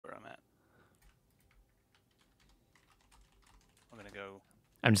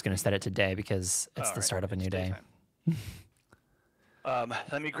I'm just going to set it to day because it's All the right, start of a it's new day.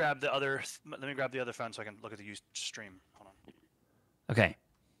 Let me grab the other. Let me grab the other phone so I can look at the used stream. Hold on. Okay.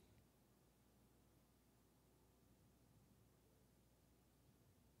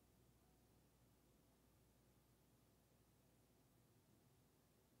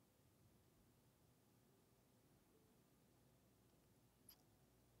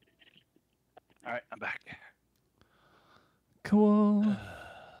 All right, I'm back. Cool.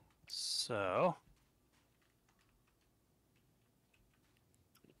 So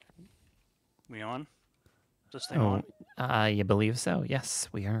we on? Is this thing on? You believe so? Yes,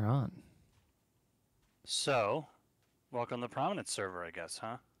 we are on. So, welcome to the Prominence server, I guess,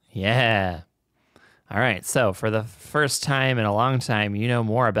 huh? Yeah. All right. So for the first time in a long time, you know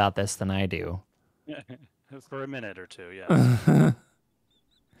more about this than I do. For a minute or two, yes.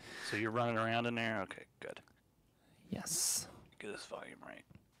 So you're running around in there? Okay, good. Yes. Get this volume right.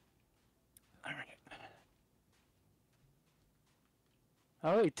 All right.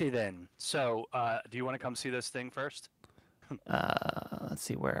 Alrighty then. So, do you want to come see this thing first? Let's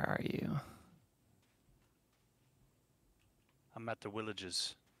see. Where are you? I'm at the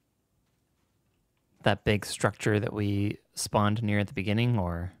villages. That big structure that we spawned near at the beginning,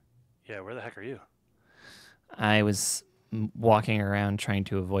 or? Yeah, where the heck are you? I was walking around trying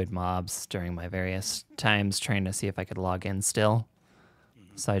to avoid mobs during my various times, trying to see if I could log in still.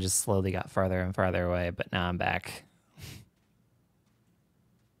 Mm-hmm. So I just slowly got farther and farther away, but now I'm back.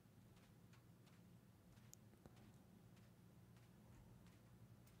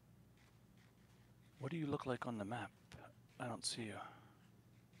 What do you look like on the map? I don't see you.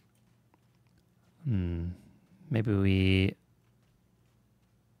 Maybe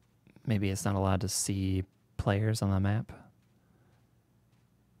it's not allowed to see players on the map.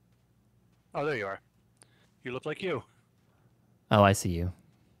 Oh, there you are. You look like you. Oh, I see you.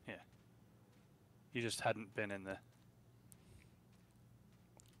 Yeah. You just hadn't been in the...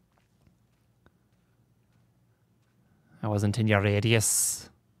 I wasn't in your radius.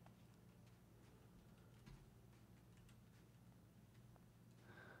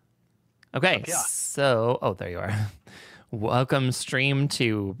 Okay, so... Oh, there you are. Welcome, stream,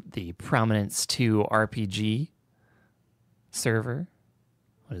 to the Prominence II RPG server.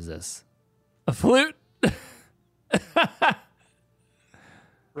 What is this? A flute?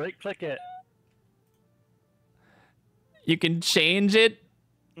 Right-click it. You can change it?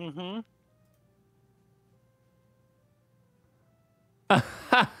 Mm-hmm.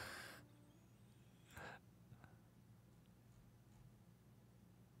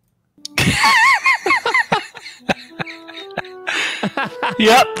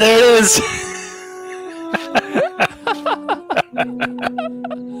 Yep, there it is.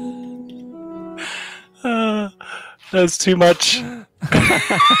 That's too much.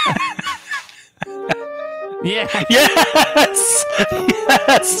 Yeah. Yes! Yes!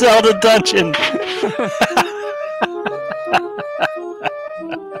 Sell the dungeon!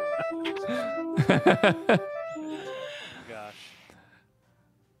 Gosh.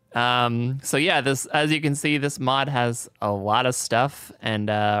 So yeah, this, as you can see, this mod has a lot of stuff, and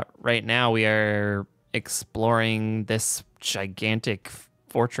right now we are exploring this gigantic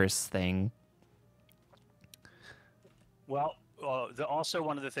fortress thing. Well, also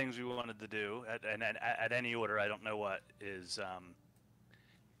one of the things we wanted to do, at any order, I don't know what, is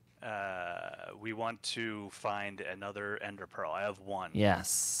we want to find another Ender Pearl. I have one.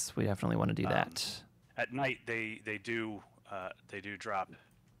 Yes, we definitely want to do that. At night, they do drop,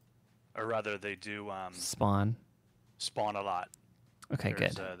 or rather, they do spawn a lot. Okay,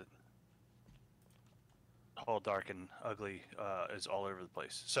 There's, good. All dark and ugly is all over the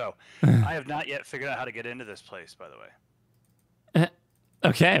place. So I have not yet figured out how to get into this place, by the way.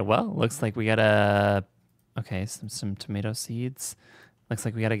 Okay, well, looks like we gotta... Okay, some tomato seeds. Looks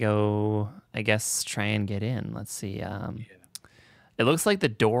like we gotta go, I guess, try and get in. Let's see. Yeah. It looks like the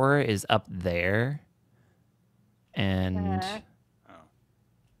door is up there. And... Oh.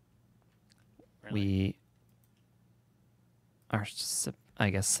 Really? We are, I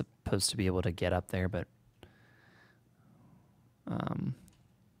guess, supposed to be able to get up there, but...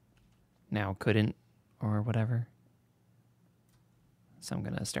 now couldn't, or whatever. So I'm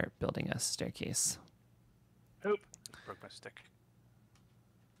gonna start building a staircase. Oop! Broke my stick.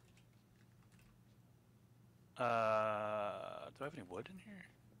 Do I have any wood in here?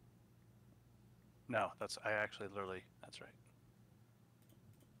 No, that's that's right.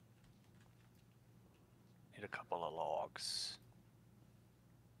 Need a couple of logs.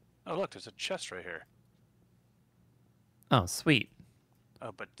 Oh look, there's a chest right here. Oh, sweet. Oh,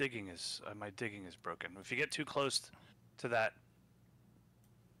 but digging is my digging is broken. If you get too close to that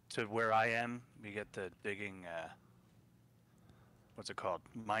to where I am, we get the digging. What's it called?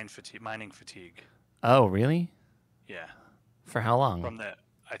 Mining fatigue. Oh, really? Yeah. For how long? From the,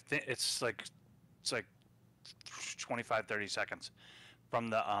 I think it's like 25, 30 seconds from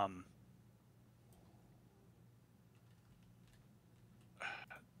the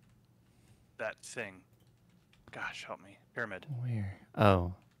that thing. Gosh, help me. Pyramid. Where?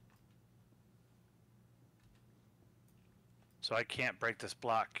 Oh. So I can't break this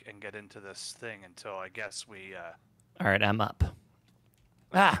block and get into this thing until I guess we. All right, I'm up.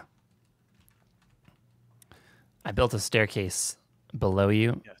 Ah! I built a staircase below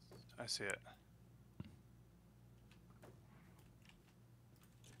you. Yes, I see it.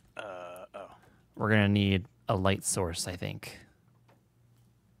 Oh. We're gonna need a light source, I think.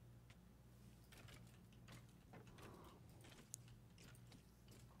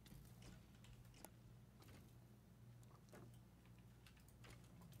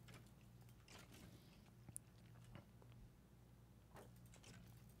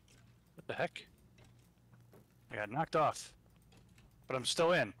 What the heck? I got knocked off, but I'm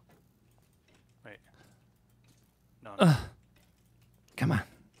still in. Wait. No. Come on.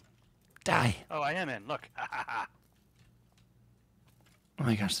 Die. Oh, I am in. Look. Oh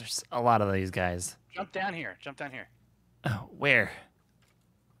my gosh, there's a lot of these guys. Jump down here. Jump down here. Oh, where?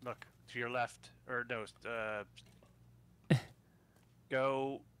 Look to your left, or no.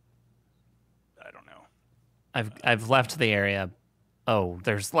 Go. I don't know. I've left the area. Oh,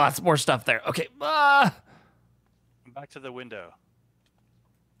 there's lots more stuff there. Okay. Ah! Back to the window.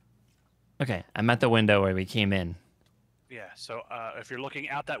 Okay, I'm at the window where we came in. Yeah. So if you're looking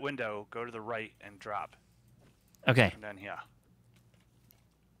out that window, go to the right and drop. Okay. And then here.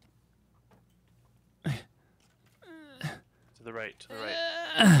 To the right. To the right.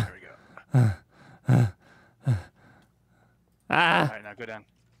 There we go. Ah! All right, now go down.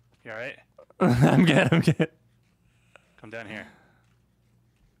 You all right? I'm good. I'm good. Come down here.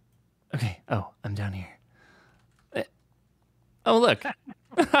 Okay. Oh, I'm down here. Oh, look.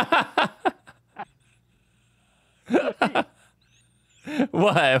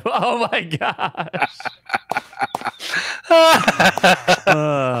 What? Oh my gosh. That's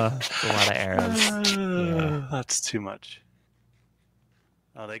a lot of arrows. Yeah. That's too much.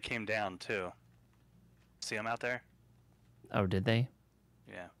 Oh, they came down too. See them out there? Oh, did they?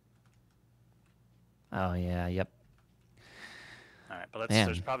 Yeah. Oh, yeah. Yep. All right, but Man.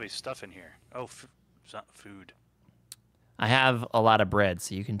 there's probably stuff in here. Oh, it's not food. I have a lot of bread,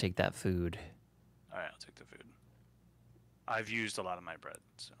 so you can take that food. All right, I'll take the food. I've used a lot of my bread,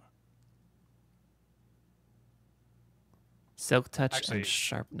 so. Silk touch Actually- and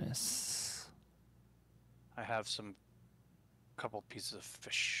sharpness. I have some couple pieces of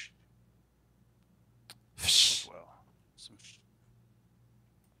fish Psh. as well. Some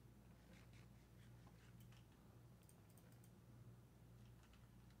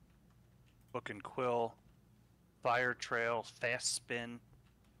book and quill, fire trail, fast spin.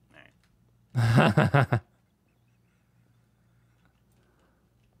 All right.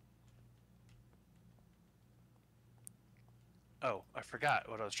 Oh, I forgot.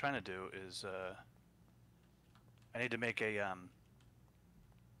 What I was trying to do is I need to make a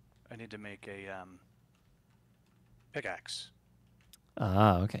pickaxe.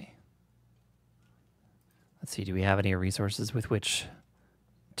 Ah, okay. Let's see, do we have any resources with which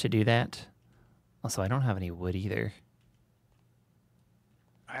to do that? Also, I don't have any wood either.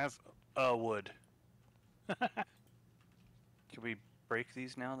 I have wood. Can we break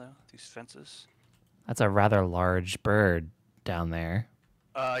these now though? These fences? That's a rather large bird down there.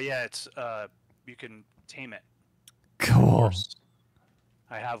 Yeah, it's you can tame it. Cool.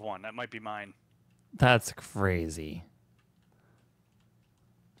 I have one. That might be mine. That's crazy.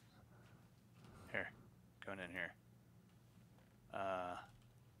 Here. Going in here.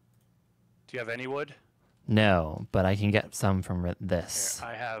 Do you have any wood? No, but I can get some from this.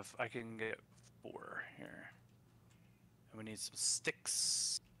 Here, I can get 4 here. And we need some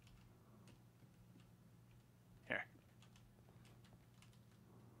sticks. Here.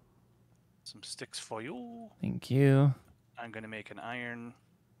 Some sticks for you. Thank you. I'm gonna make an iron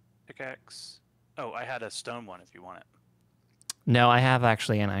pickaxe. Oh, I had a stone one if you want it. No, I have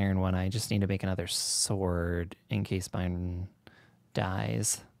actually an iron one. I just need to make another sword in case mine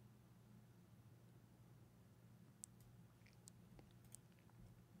dies.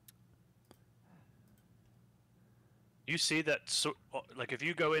 You see that? So, like, if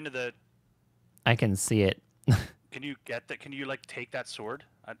you go into the, I can see it. can you get that? Can you like take that sword?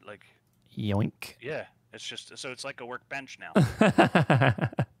 Like, Yoink. yeah. It's just so it's like a workbench now.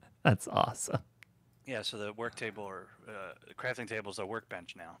 That's awesome. Yeah, so the work table or crafting table is a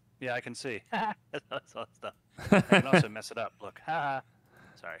workbench now. Yeah, I can see. That's all stuff. I can also mess it up. Look. Sorry.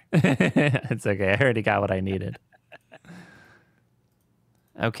 It's okay. I already got what I needed.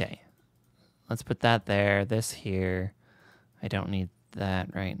 Okay. Let's put that there. This here. I don't need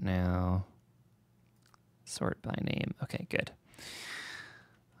that right now. Sort by name. Okay, good.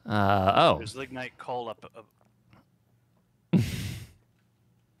 Oh. There's lignite coal up.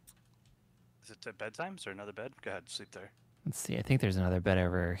 Is it at bedtime? Is there another bed? Go ahead, sleep there. Let's see. I think there's another bed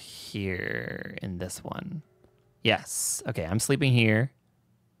over here in this one. Yes. Okay, I'm sleeping here.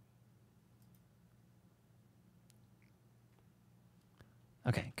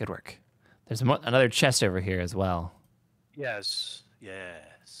 Okay, good work. There's another chest over here as well. Yes.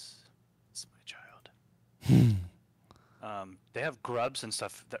 Yes. It's my child. They have grubs and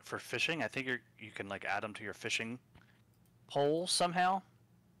stuff that for fishing. I think you can like add them to your fishing pole somehow,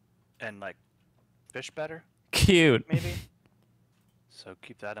 and like fish better. Cute. Maybe. So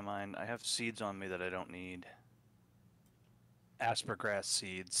keep that in mind. I have seeds on me that I don't need. Aspergrass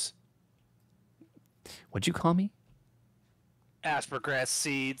seeds. What'd you call me? Aspergrass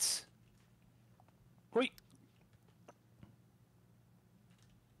seeds. Wait.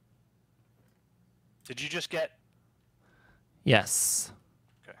 Did you just get? Yes.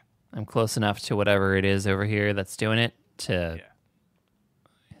 Okay. I'm close enough to whatever it is over here that's doing it to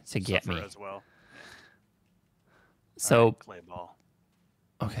get me. As well. Yeah. So right, clay ball.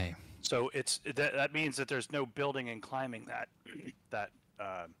 Okay. So that means that there's no building and climbing that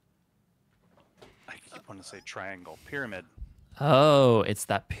I keep wanting to say triangle pyramid. Oh, it's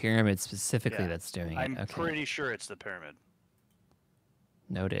that pyramid specifically that's doing it. I'm pretty sure it's the pyramid.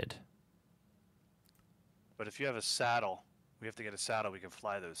 Noted. But if you have a saddle, we have to get a saddle. We can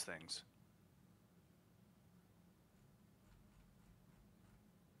fly those things.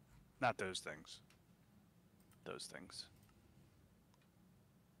 Not those things. Those things.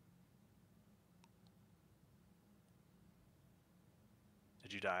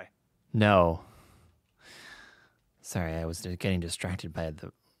 Did you die? No. Sorry, I was getting distracted by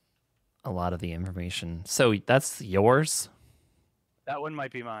a lot of the information. So that's yours? That one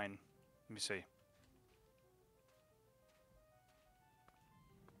might be mine. Let me see.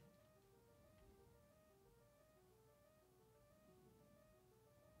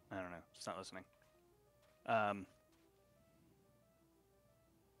 I don't know. It's not listening.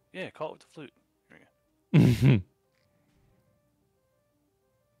 Yeah, call it with the flute. Here we go.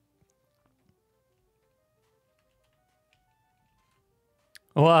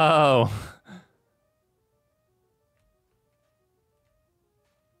 Whoa.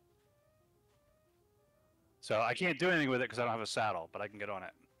 So I can't do anything with it because I don't have a saddle, but I can get on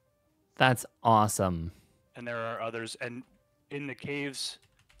it. That's awesome. And there are others. And in the caves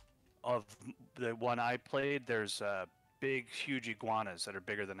of the one I played, there's big, huge iguanas that are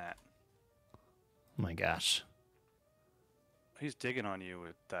bigger than that. Oh my gosh. He's digging on you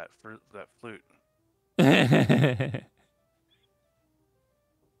with that flute.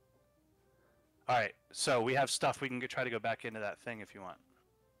 All right, so we have stuff. We can try to go back into that thing if you want.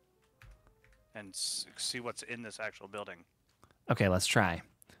 And see what's in this actual building. Okay, let's try.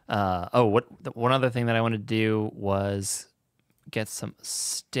 One other thing that I wanted to do was get some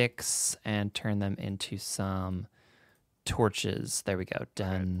sticks and turn them into some torches. There we go.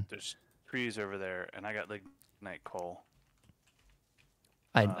 Done. Okay, there's trees over there, and I got lignite coal.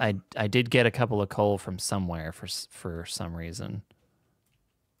 I did get a couple of coal from somewhere for some reason.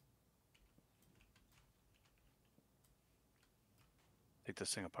 Take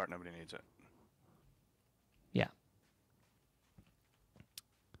this thing apart. Nobody needs it. Yeah.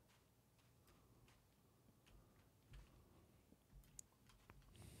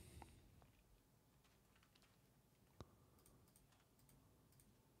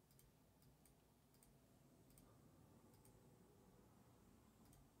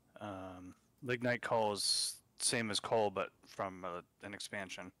 Lignite coal is same as coal, but from an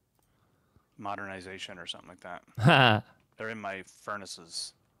expansion, modernization, or something like that. They're in my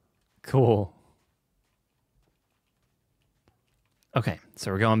furnaces. Cool. Okay,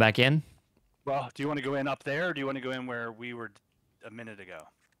 so we're going back in? Well, do you want to go in up there, or do you want to go in where we were a minute ago?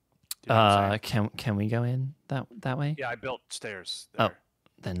 Can we go in that way? Yeah, I built stairs there. Oh,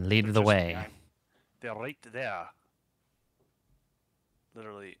 then lead the way. They're right there.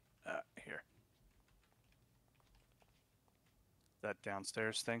 Literally here. That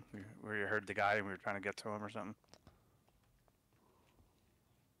downstairs thing where you heard the guy and we were trying to get to him or something.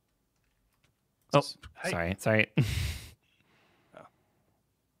 Oh, hey. sorry. Oh.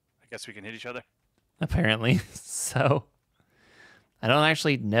 I guess we can hit each other. Apparently. So, I don't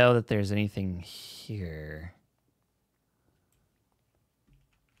actually know that there's anything here.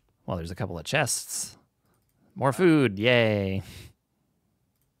 Well, there's a couple of chests. More food, yay.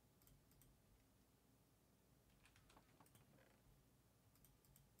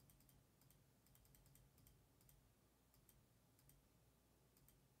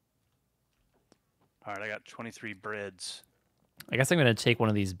 All right, I got 23 breads. I guess I'm going to take one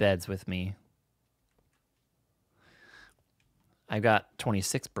of these beds with me. I've got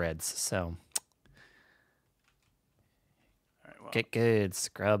 26 breads, so. All right, well, Get good,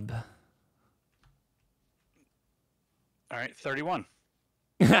 scrub. all right, 31.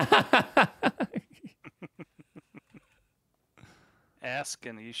 Ask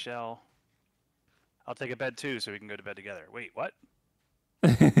and ye shall. I'll take a bed too, so we can go to bed together. Wait, what?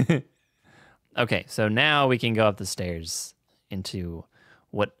 Okay, so now we can go up the stairs into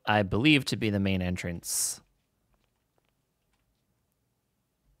what I believe to be the main entrance.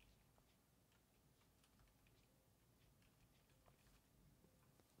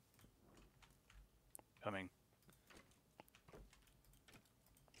 Coming.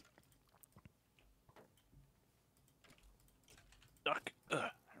 Duck. There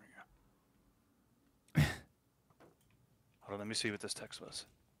we go. Hold on, let me see what this text was.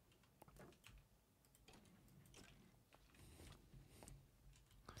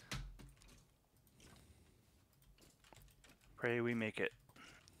 Pray we make it,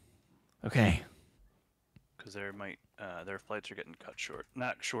 Okay. because there might their flights are getting cut short.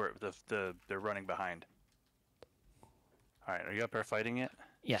 Not short. They're running behind. All right, are you up there fighting it?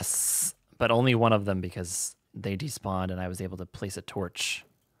 Yes, but only one of them because they despawned and I was able to place a torch.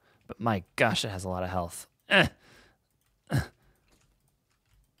 But my gosh, it has a lot of health.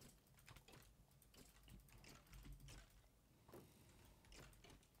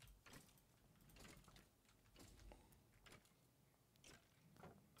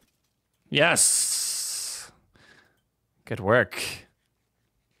 Yes. Good work.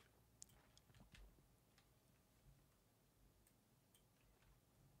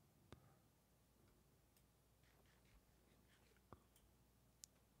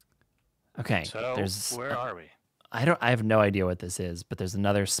 Okay, So there's where are we? I have no idea what this is, but there's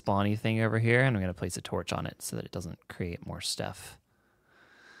another spawny thing over here and I'm going to place a torch on it so that it doesn't create more stuff.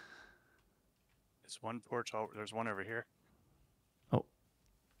 It's one torch. There's one over here. Oh.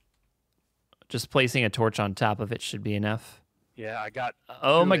 Just placing a torch on top of it should be enough. Yeah, I got.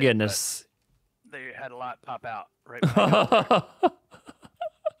 Oh to my it, goodness. but They had a lot pop out right when I got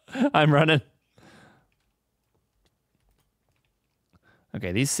there. I'm running.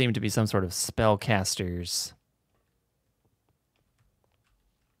 Okay, these seem to be some sort of spellcasters.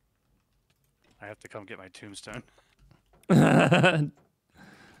 I have to come get my tombstone.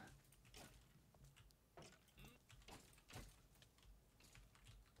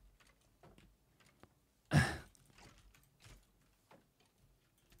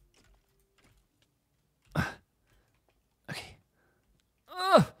 Okay.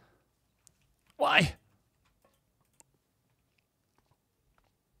 Why?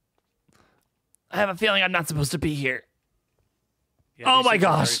 I have a feeling I'm not supposed to be here. Yeah, Oh these my things are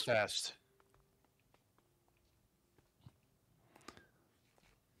very gosh. fast.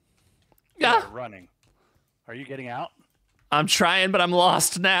 Yeah. They're running. Are you getting out? I'm trying, but I'm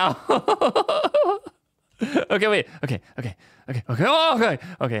lost now. Okay, wait. Okay. Oh,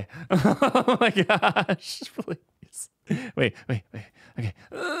 okay. Oh my gosh, please. Wait. Okay.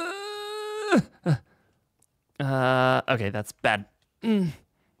 Okay, that's bad.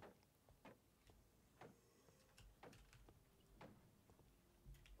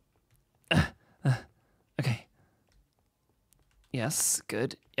 Okay. Yes,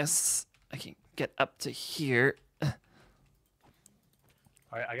 good. Yes, I can get up to here. All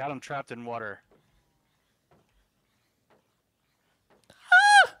right, I got him trapped in water.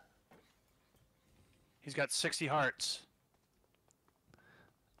 He's got 60 hearts.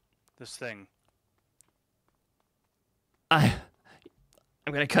 This thing. I'm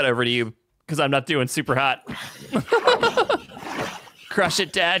gonna cut over to you because I'm not doing super hot. Crush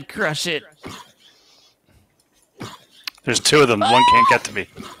it, Dad. Crush it. There's two of them. One can't get to me.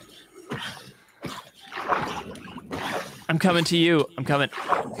 I'm coming to you. I'm coming.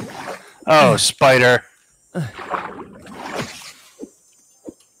 Oh, spider.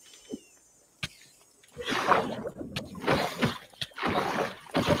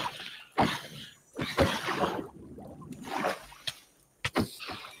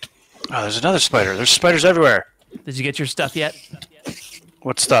 Oh, there's another spider. There's spiders everywhere. Did you get your stuff yet?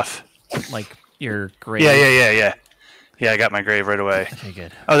 What stuff? Like your grave? Yeah. Yeah, I got my grave right away. Okay,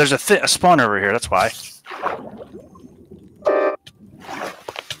 good. Oh, there's a spawner over here. That's why.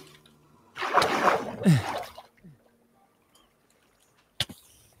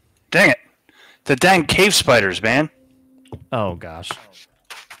 The dang cave spiders, man. Oh gosh.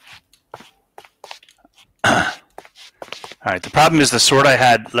 Alright, the problem is the sword I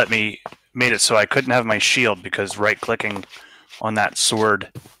had made it so I couldn't have my shield because right-clicking on that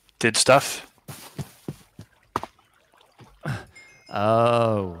sword did stuff.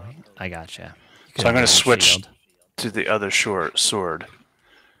 Oh, I gotcha. So I'm going to switch shield. to the other sword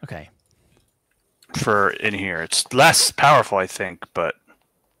Okay. for in here. It's less powerful, I think, but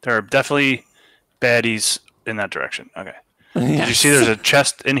there are definitely baddies in that direction. Okay. Yes. Did you see there's a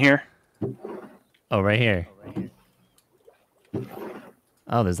chest in here? Oh, right here.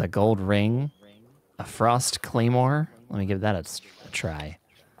 Oh, there's a gold ring, a frost claymore. Let me give that a try.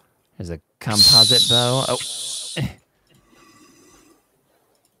 There's a composite bow. Oh.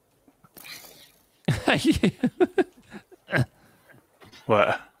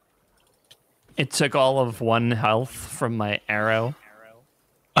 What? It took all of 1 health from my arrow.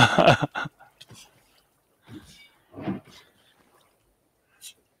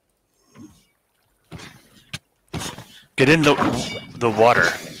 Get in the water.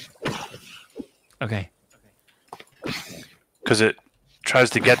 Okay. Because it tries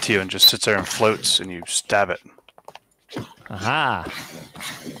to get to you and just sits there and floats and you stab it. Aha.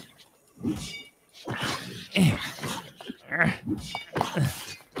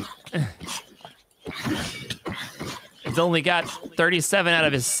 He's only got 37 out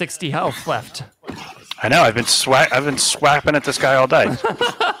of his 60 health left. I know. I've been swapping at this guy all day.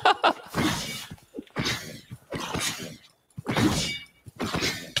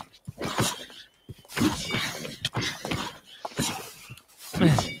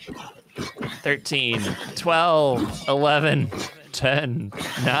 $13, $12, $11, $10,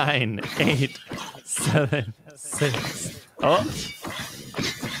 $9, $8, $7, $6. Oh.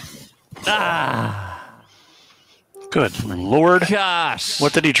 Ah. Good Lord. Gosh.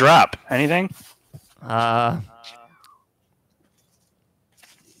 What did he drop? Anything? A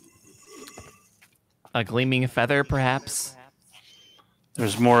gleaming feather, perhaps?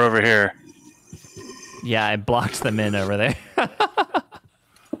 There's more over here. Yeah, I blocked them in over there.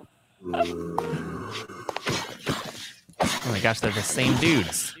 Oh my gosh, they're the same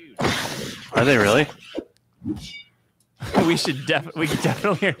dudes. Are they really? We definitely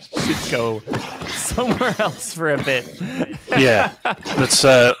should go somewhere else for a bit. Yeah. Let's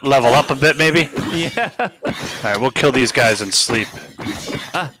level up a bit, maybe. Yeah. All right, we'll kill these guys and sleep.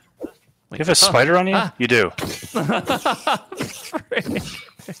 You have a spider on you? You do.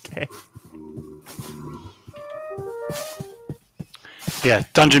 Okay. Yeah,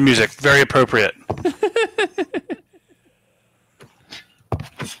 dungeon music, very appropriate.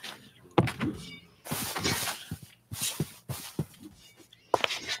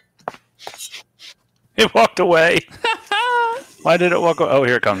 It walked away. Why did it walk away? Oh,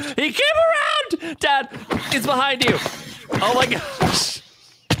 here it comes. He came around! Dad, it's behind you. Oh my gosh.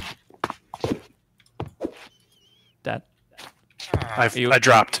 Dad. I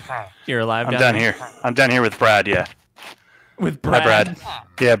dropped. You're alive I'm down here. I'm down here with Brad, yeah. With Brad? Hi, Brad.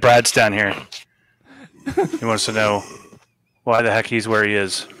 Yeah, Brad's down here. He wants to know why the heck he's where he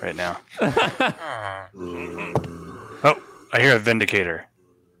is right now. Oh, I hear a Vindicator.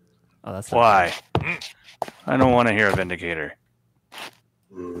 Oh, that's why? I don't want to hear a Vindicator.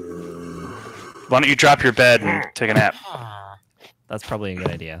 Why don't you drop your bed and take a nap? That's probably a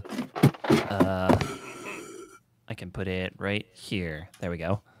good idea. I can put it right here. There we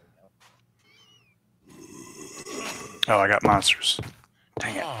go. Oh, I got monsters.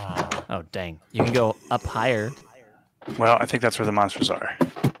 Dang it. Oh, dang. You can go up higher. Well, I think that's where the monsters are.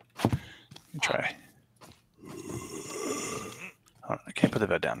 Let me try. Oh, I can't put the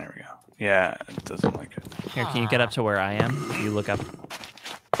bed down. There we go. Yeah, it doesn't like it. Here, can you get up to where I am? If you look up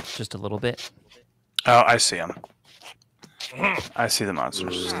just a little bit. Oh, I see them. I see the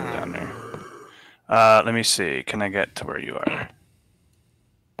monsters down there. Let me see. Can I get to where you are?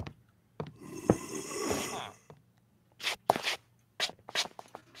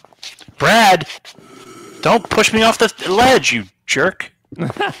 Brad! Don't push me off the ledge, you jerk!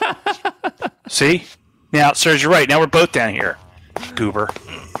 See? Now, Serge, you're right. Now we're both down here. Goober.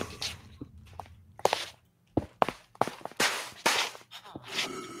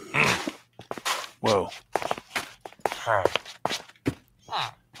 Whoa.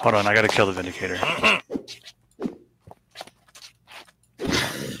 Hold on, I gotta kill the Vindicator.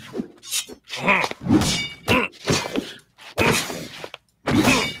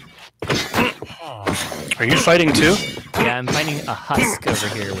 Are you fighting too? Yeah, I'm finding a husk over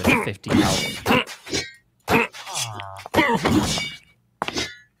here with 50 health.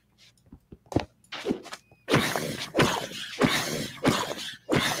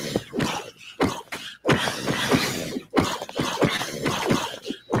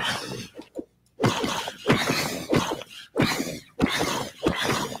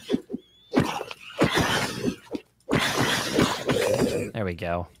 There we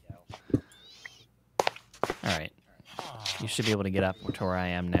go. All right. You should be able to get up to where I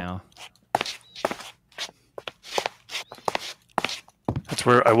am now. That's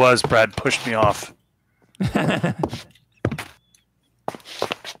where I was. Brad pushed me off.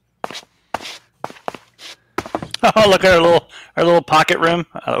 Oh, look at our little pocket room.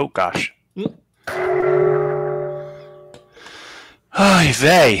 Oh gosh. Oh,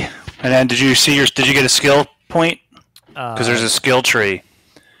 vey. And then did you get a skill point? Because there's a skill tree.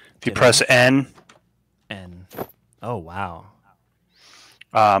 If you press N. N. Oh wow.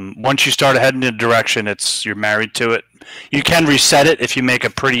 Once you start heading in a direction, you're married to it. You can reset it if you make a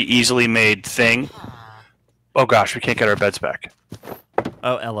pretty easily made thing. Oh gosh, we can't get our beds back.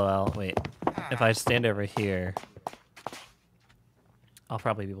 Oh, LOL. Wait. If I stand over here, I'll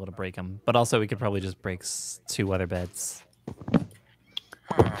probably be able to break them. But also, we could probably just break 2 other beds.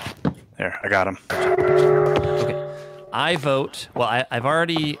 There, I got them. Okay. I vote. Well, I've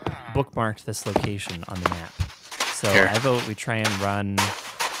already bookmarked this location on the map. So Here. I vote we try and run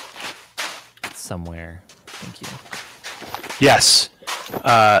somewhere. Thank you. Yes.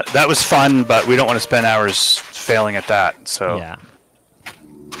 That was fun, but we don't want to spend hours failing at that. So. Yeah.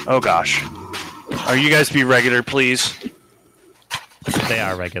 Oh gosh. Are you guys be regular, please? They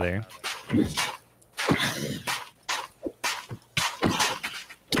are regular.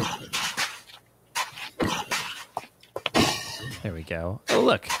 There we go. Oh,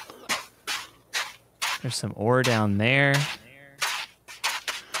 look. There's some ore down there.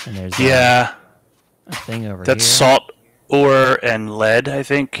 And there's a thing over here. That's salt, ore, and lead, I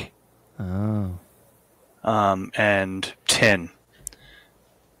think. Oh. And tin.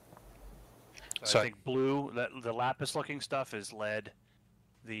 So So I think blue, the lapis-looking stuff is lead.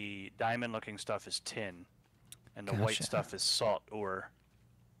 The diamond-looking stuff is tin. And the white Gotcha. stuff is salt, ore.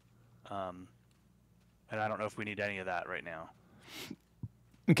 And I don't know if we need any of that right now.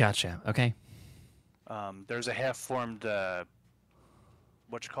 Gotcha. Okay. There's a half-formed,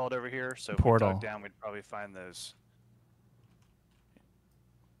 what you call it over here? So Portal. if we dug down, we'd probably find those.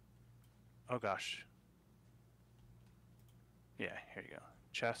 Oh gosh. Yeah, here you go.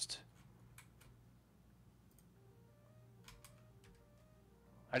 Chest.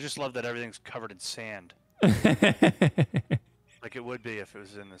 I just love that everything's covered in sand. Like it would be if it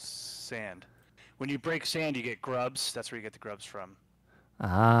was in the sand. When you break sand, you get grubs. That's where you get the grubs from.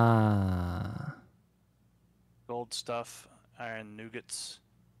 Ah. Gold stuff, iron nougats.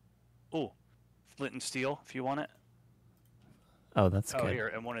 Oh, flint and steel if you want it. Oh, that's Oh, good. here,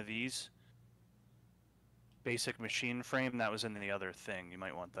 and one of these. Basic machine frame, that was in the other thing. You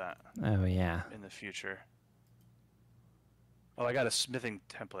might want that Oh, yeah. in the future. Oh, I got a smithing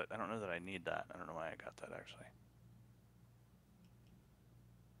template. I don't know that I need that. I don't know why I got that, actually.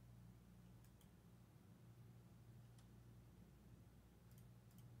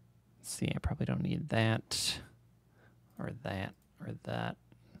 Let's see, I probably don't need that. Or that. Or that.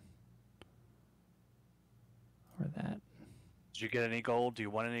 Or that. Did you get any gold? Do you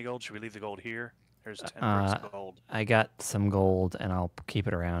want any gold? Should we leave the gold here? There's 10 bricks of gold. I got some gold, and I'll keep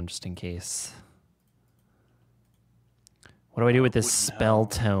it around just in case. What do I do with this spell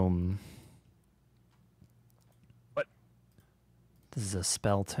tome? What? This is a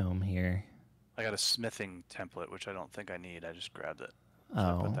spell tome here. I got a smithing template, which I don't think I need. I just grabbed it. So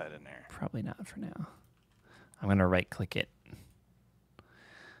Oh, I put that in there. probably not for now. I'm going to right-click it.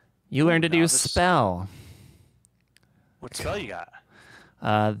 You learned to do spell. What spell you got?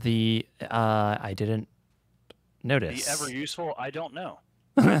 I didn't notice. The ever useful? I don't know.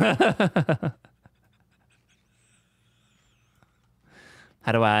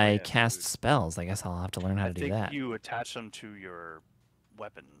 How do I cast spells? I guess I'll have to learn how to do that. I think you attach them to your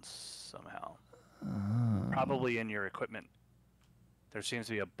weapons somehow. Probably in your equipment. There seems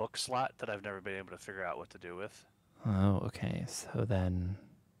to be a book slot that I've never been able to figure out what to do with. Oh, okay. So then...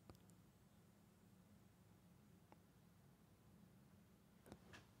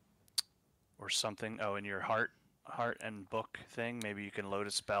 Or something. Oh, in your heart and book thing, maybe you can load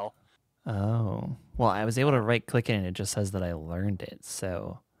a spell. Oh. Well, I was able to right-click it, and it just says that I learned it,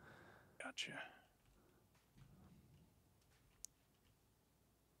 so... Gotcha.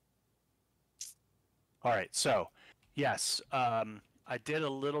 All right, so, yes, I did a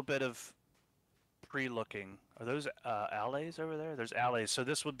little bit of pre-looking. Are those alleys over there? There's alleys. So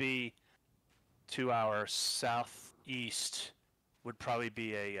this would be to our southeast would probably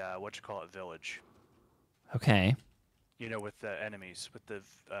be a, village. Okay. You know, with the enemies, with the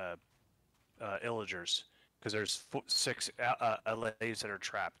illagers. Because there's 6 allays that are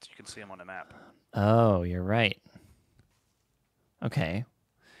trapped. You can see them on the map. Oh, you're right. Okay.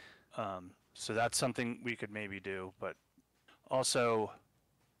 So that's something we could maybe do, but Also,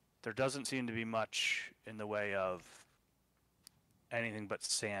 there doesn't seem to be much in the way of anything but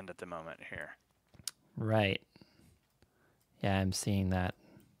sand at the moment here. Right. Yeah, I'm seeing that.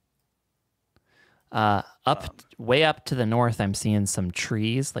 Way up to the north, I'm seeing some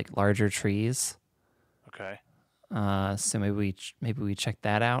trees, like larger trees. Okay. So maybe we check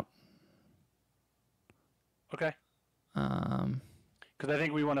that out. Okay. Because I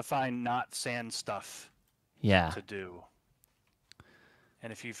think we want to find not sand stuff. Yeah. To do.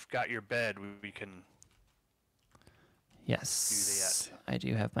 And if you've got your bed, we can. Yes. Do that. I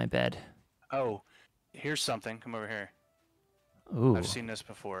do have my bed. Oh, here's something. Come over here. Ooh. I've seen this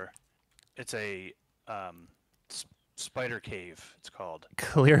before. It's a spider cave. It's called.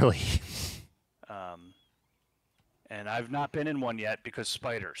 Clearly. And I've not been in one yet because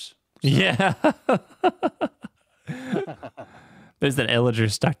spiders. So. Yeah. There's an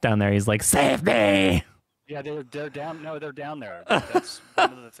illager stuck down there. He's like, "Save me!" Yeah, they're down. No, they're down there. That's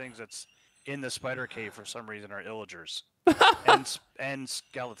one of the things that's in the spider cave for some reason are illagers and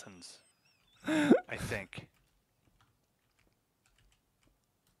skeletons. I think.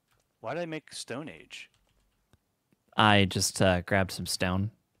 Why did I make Stone Age? I just grabbed some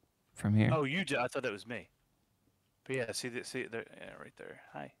stone from here. Oh, you did. I thought that was me. But yeah, see there, yeah, right there.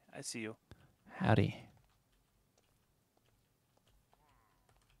 Hi, I see you. Howdy.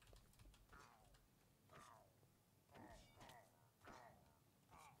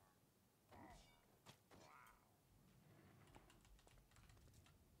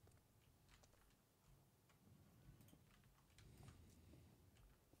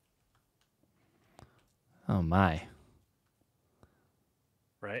 Oh my.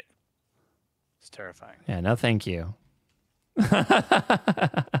 Right? It's terrifying. Yeah, no thank you.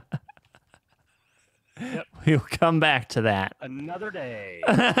 Yep. We'll come back to that. Another day.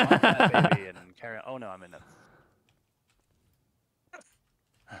 That baby and carry on. Oh no, I'm in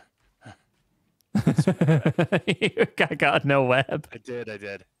it. You got no web. I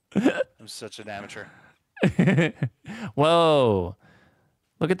did. I'm such an amateur. Whoa.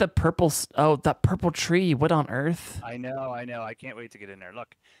 Look at the purple. Oh, that purple tree. What on earth? I know. I can't wait to get in there.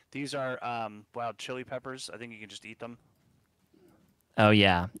 Look, these are wild chili peppers. I think you can just eat them. Oh,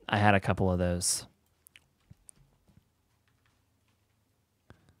 yeah. I had a couple of those.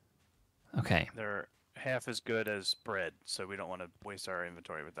 Okay. They're half as good as bread, so we don't want to waste our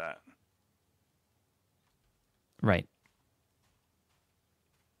inventory with that. Right.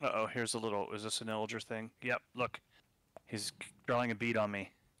 Uh-oh, here's a little... Is this an illager thing? Yep, look. He's drawing a bead on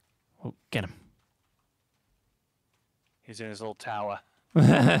me. Oh, get him. He's in his little tower. Oh,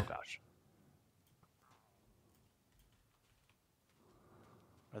 gosh.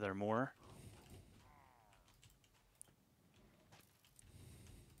 Are there more?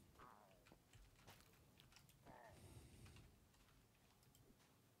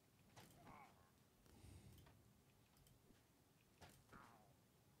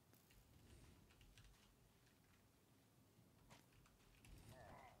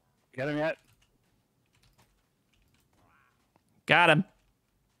 Got him yet? Got him.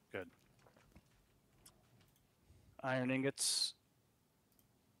 Good. Iron ingots.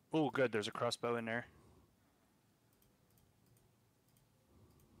 Oh, good. There's a crossbow in there.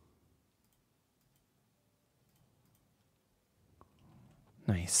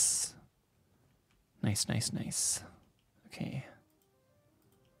 Nice. Nice. Okay.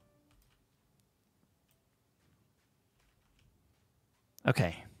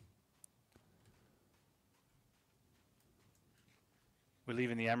 Okay. We're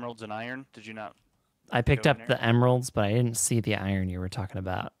leaving the emeralds and iron. Did you not? I picked up the emeralds, but I didn't see the iron you were talking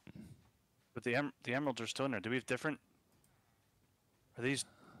about. But the emeralds are still in there. Do we have different? Are these?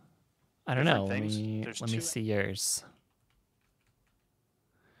 I don't know. Things? Let me see yours.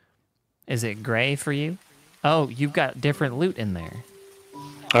 Is it gray for you? Oh, you've got different loot in there.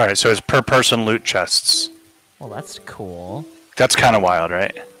 All right, so it's per person loot chests. Well, that's cool. That's kind of wild,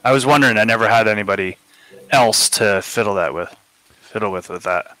 right? I was wondering. I never had anybody else to fiddle with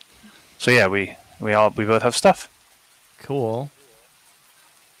that. So yeah, we both have stuff. Cool.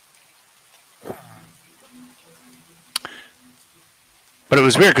 But it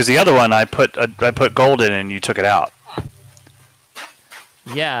was weird because the other one I put gold in and you took it out.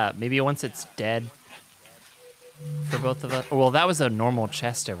 Yeah, maybe once it's dead for both of us. Well, that was a normal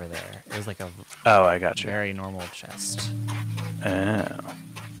chest over there. It was like a I got you. Very normal chest. Oh.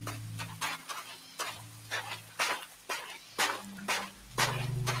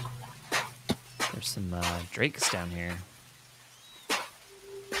 There's some drakes down here.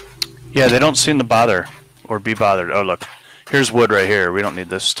 Yeah, they don't seem to bother or be bothered. Oh, look. Here's wood right here. We don't need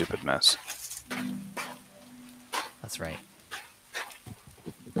this stupid mess. That's right.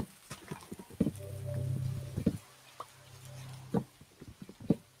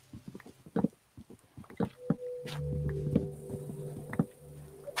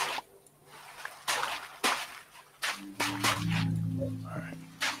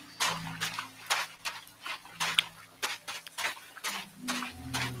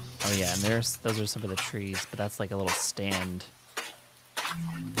 Oh yeah, and those are some of the trees, but that's like a little stand.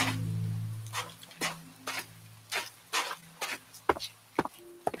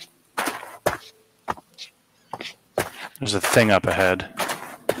 There's a thing up ahead.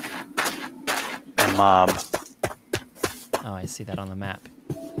 A mob. Oh, I see that on the map.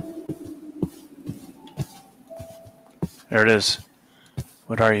 There it is.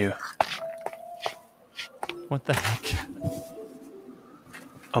 What are you? What the heck?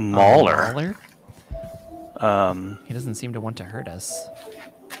 A mauler? He doesn't seem to want to hurt us.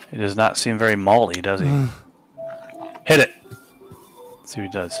 He does not seem very mauly, does he? Hit it. Let's see what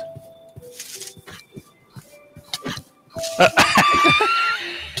he does.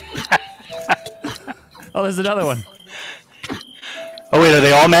 Oh, there's another one. Oh wait, are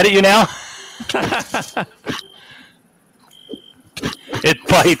they all mad at you now? It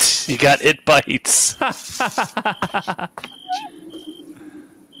bites. You got it bites.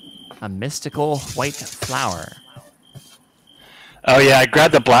 A mystical white flower. Oh yeah, I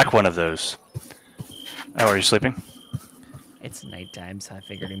grabbed the black one of those. Oh, are you sleeping? It's nighttime, so I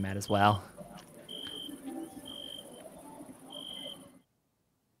figured he might as well.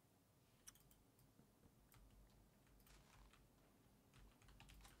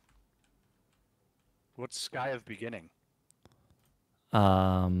 What's Sky of Beginning?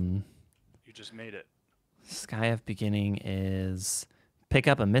 You just made it. Sky of Beginning is pick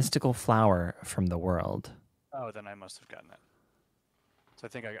up a mystical flower from the world. Oh, then I must have gotten it. So I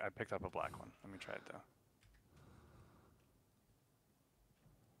think I picked up a black one. Let me try it though.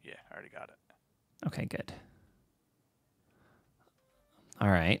 Yeah, I already got it. Okay, good. All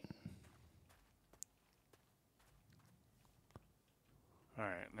right. All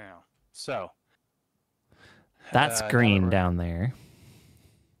right, now. So. That's green down there.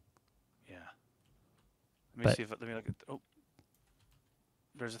 Yeah. Let me see if let me look at. Oh.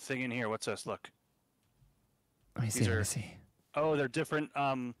 There's a thing in here. What's this? Look. Let me see. Let me see. Oh, they're different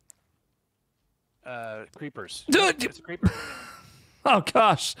creepers. Dude, it's a creeper. Oh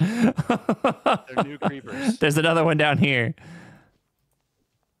gosh. They're new creepers. There's another one down here.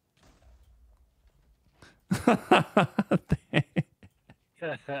 They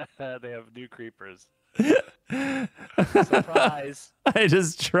have new creepers. Surprise. I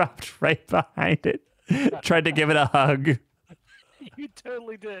just dropped right behind it. Tried to give it a hug. You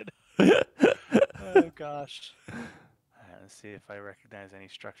totally did. Oh gosh. Let's see if I recognize any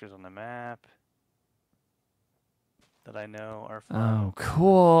structures on the map that I know are fun. Oh,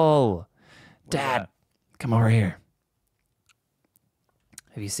 cool. Dad, come over here.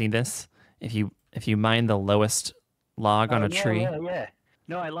 Have you seen this? If you mine the lowest log on a tree. Yeah.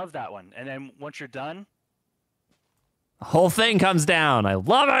 No, I love that one. And then once you're done, the whole thing comes down. I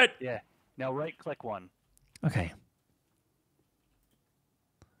love it. Yeah. Now right click one. Okay.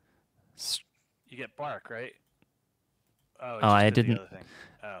 You get bark, right? Oh, I didn't. The other thing.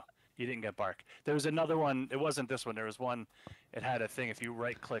 Oh, you didn't get bark. There was another one. It wasn't this one. There was one. It had a thing. If you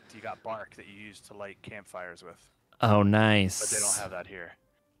right clicked, you got bark that you used to light campfires with. Oh, nice. But they don't have that here.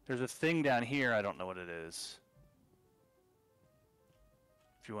 There's a thing down here. I don't know what it is.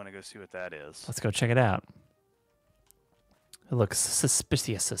 If you want to go see what that is. Let's go check it out. It looks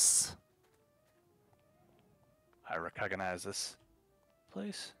suspicious. I recognize this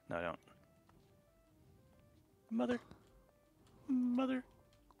place. No, I don't. Mother.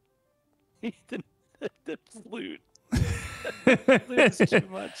 Ethan, the flute. Flute is too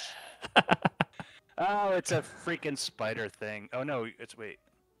much. Oh, it's a freaking spider thing. Oh no, it's wait.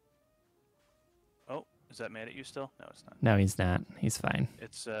 Oh, is that mad at you still? No, it's not. No, he's not. He's fine.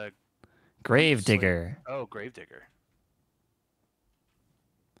 It's grave digger. Oh, grave digger.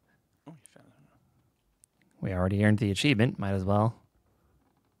 Oh, you found it. We already earned the achievement. Might as well.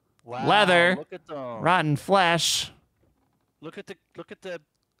 Wow, leather. Look at them. Rotten flesh. Look at the.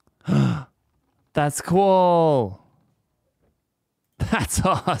 That's cool. That's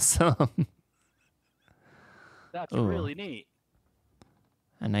awesome. That's really neat.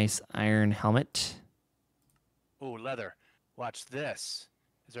 A nice iron helmet. Oh, leather. Watch this.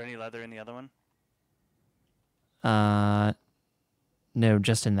 Is there any leather in the other one? No,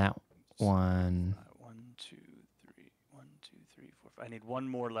 just in that one. 1, 2, 3. 1, 2, 3, 4, 5. I need one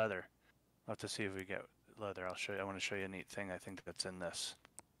more leather. I'll have to see if we get leather. I'll show you. I want to show you a neat thing I think that's in this.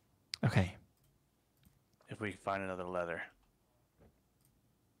 Okay. If we find another leather.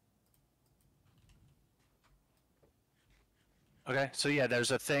 Okay, so yeah,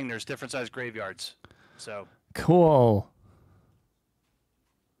 there's a thing. There's different sized graveyards. So cool.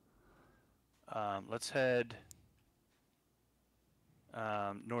 Let's head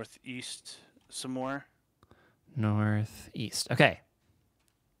northeast some more. Northeast. Okay.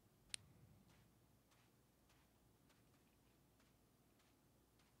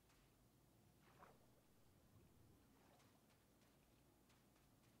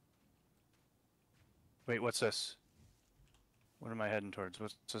 Wait, what's this? What am I heading towards?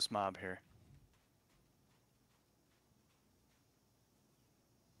 What's this mob here?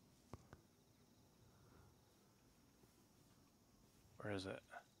 Where is it?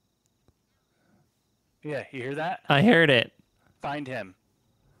 Yeah, you hear that? I heard it. Find him.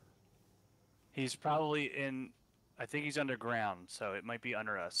 He's probably in... I think he's underground, so it might be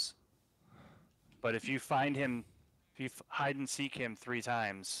under us. But if you find him, if you hide and seek him 3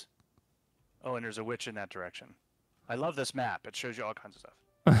 times... Oh, and there's a witch in that direction. I love this map. It shows you all kinds of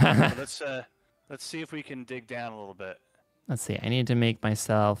stuff. So let's see if we can dig down a little bit. Let's see. I need to make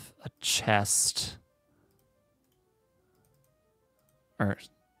myself a chest. Or,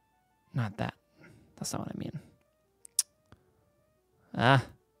 not that. That's not what I mean. Ah.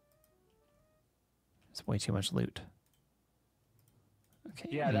 There's way too much loot. Okay.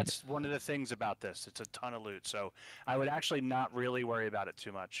 Yeah, that's one of the things about this. It's a ton of loot, so I would actually not really worry about it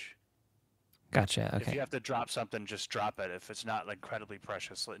too much. Gotcha. Okay. If you have to drop something, just drop it. If it's not like incredibly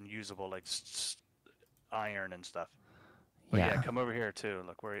precious and usable, like iron and stuff. But yeah, come over here too.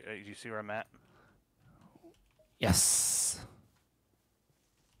 Look, where you see where I'm at? Yes.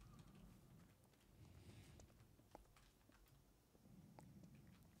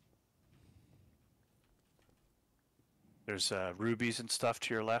 There's rubies and stuff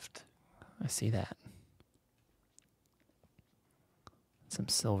to your left. I see that. Some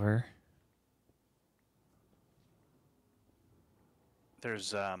silver.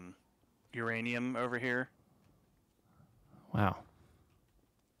 There's uranium over here. Wow.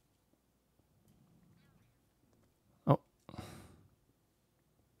 Oh.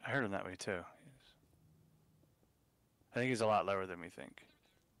 I heard him that way too. I think he's a lot lower than we think.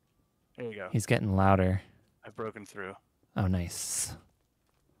 There you go. He's getting louder. I've broken through. Oh, nice.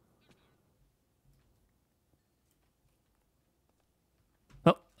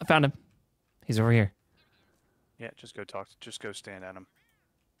 Oh, I found him. He's over here. Yeah, just go talk. Just go stand at him.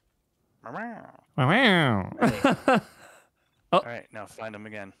 Wow. All right, now find him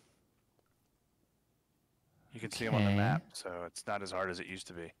again. You can see him on the map, so it's not as hard as it used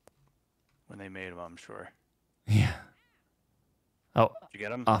to be when they made him, I'm sure. Yeah. Oh, did you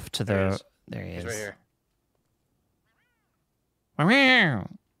get him? Off to there the... There he is. He's right here. Wow.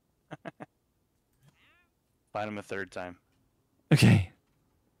 Find him a 3rd time. Okay.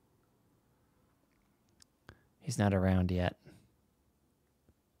 He's not around yet.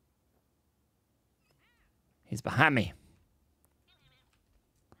 He's behind me.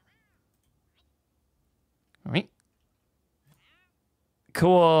 All right.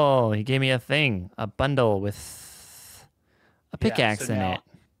 Cool. He gave me a thing, a bundle with a pickaxe in it.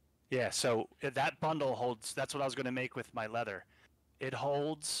 Yeah, so that bundle holds, that's what I was going to make with my leather. It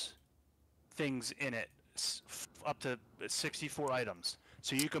holds things in it, up to 64 items.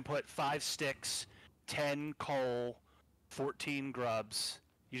 So you can put 5 sticks, 10 coal, 14 grubs.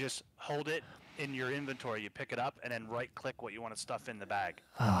 You just hold it in your inventory. You pick it up and then right-click what you want to stuff in the bag.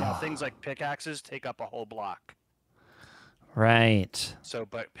 Now, things like pickaxes take up a whole block. Right. So,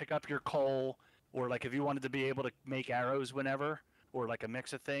 but pick up your coal, or like if you wanted to be able to make arrows whenever, or like a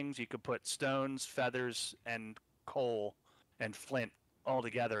mix of things, you could put stones, feathers, and coal and flint all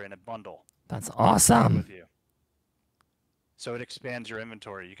together in a bundle. That's awesome. With you. So it expands your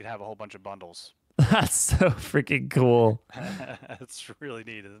inventory. You could have a whole bunch of bundles. That's so freaking cool. It's really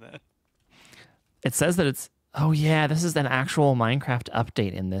neat, isn't it? It says that it's... Oh, yeah, this is an actual Minecraft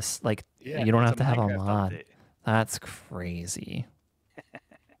update in this. Like, yeah, you don't have to have a Minecraft mod. Update. That's crazy.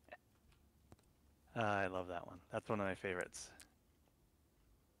 I love that one. That's one of my favorites.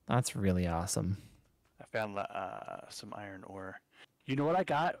 That's really awesome. I found some iron ore. You know what I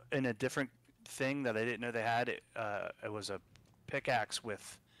got in a different thing that I didn't know they had? It was a pickaxe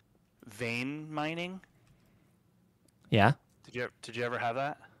with vein mining. Yeah? Did you ever have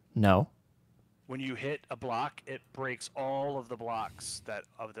that? No. When you hit a block, it breaks all of the blocks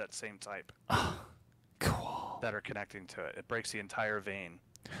of that same type. Oh, cool. That are connecting to it. It breaks the entire vein.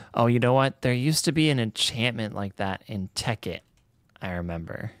 Oh, you know what? There used to be an enchantment like that in Tekkit, I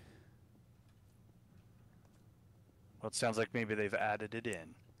remember. Well, it sounds like maybe they've added it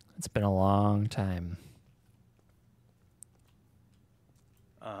in. It's been a long time.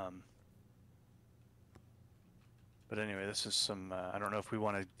 But anyway, this is some, I don't know if we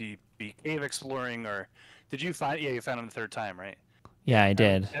want to be cave exploring or... Did you find... Yeah, you found him the 3rd time, right? Yeah, I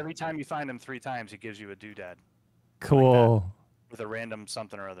did. Every time you find him 3 times, he gives you a doodad. Cool. Like with a random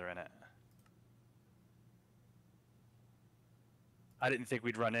something or other in it. I didn't think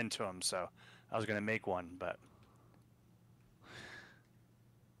we'd run into him, so I was going to make one, but...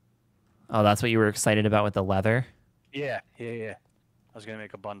 Oh, that's what you were excited about with the leather? Yeah. I was going to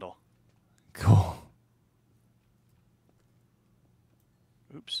make a bundle. Cool.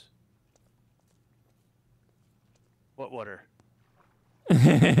 Oops. What water?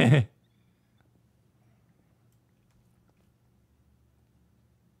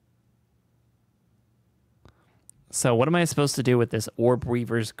 So what am I supposed to do with this Orb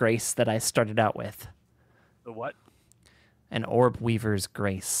Weaver's Grace that I started out with? The what? An Orb Weaver's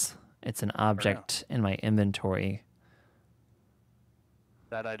Grace. It's an object in my inventory.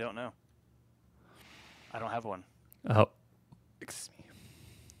 That I don't know. I don't have one. Oh, excuse me.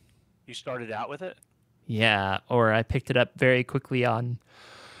 You started out with it? Yeah, or I picked it up very quickly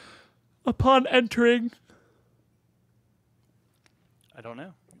upon entering. I don't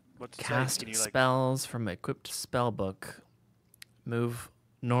know. What's it Cast say? spells from equipped spellbook. Move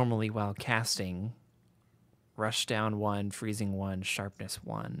normally while casting. Rush down 1, freezing 1, sharpness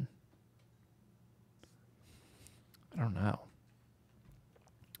 1. I don't know.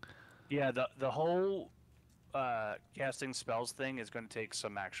 Yeah, the whole casting spells thing is going to take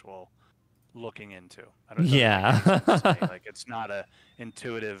some actual looking into. I don't know. Yeah. Like it's not a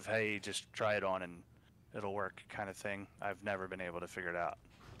intuitive, hey, just try it on and it'll work kind of thing. I've never been able to figure it out.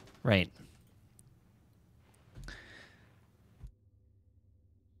 Right.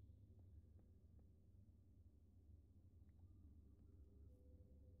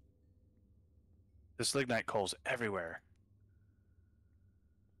 This lignite coal's everywhere.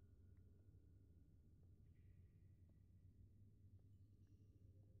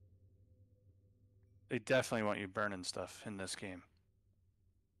 They definitely want you burning stuff in this game.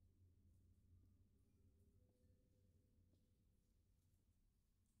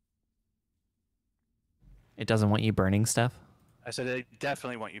 It doesn't want you burning stuff? I said they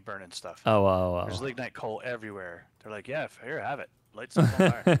definitely want you burning stuff. Oh. There's lignite coal everywhere. They're like, yeah, here, have it. Light stuff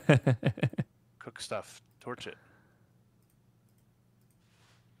on fire. Cook stuff. Torch it.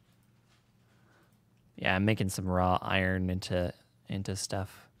 Yeah, I'm making some raw iron into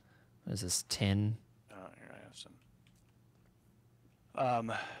stuff. What is this, tin? Oh, here I have some.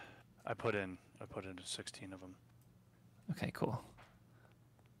 I put in 16 of them. Okay, cool.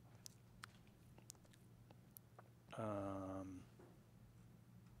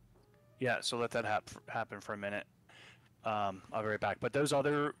 Yeah, so let that happen for a minute. I'll be right back. But those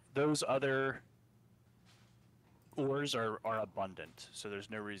other ores are abundant, so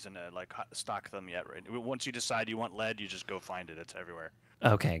there's no reason to like stock them yet. Right? Once you decide you want lead, you just go find it. It's everywhere.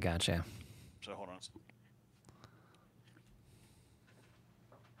 Okay, gotcha. So hold on.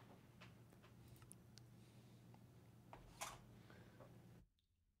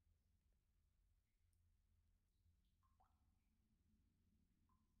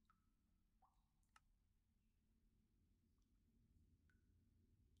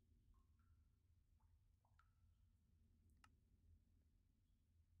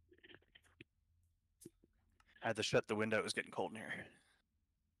 I had to shut the window. It was getting cold in here.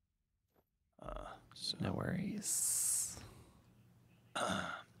 So. No worries.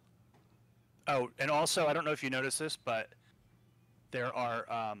 Oh, and also, I don't know if you noticed this, but there are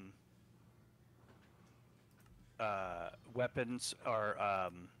weapons are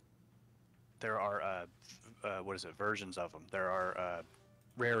there are what is it? Versions of them. There are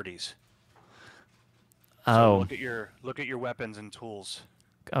rarities. Oh. So look at your weapons and tools.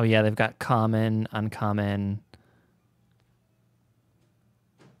 Oh yeah, they've got common, uncommon.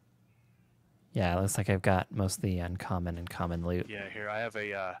 Yeah, it looks like I've got most of the uncommon and common loot. Yeah, here I have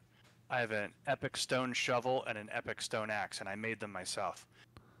an epic stone shovel and an epic stone axe, and I made them myself.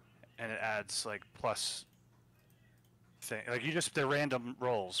 And it adds like plus thing. Like they're random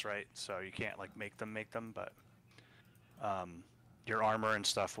rolls, right? So you can't like make them, but your armor and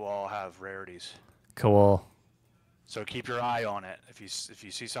stuff will all have rarities. Cool. So keep your eye on it. If you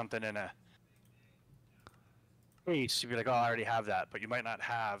see something in a case, you'll be like, oh, I already have that, but you might not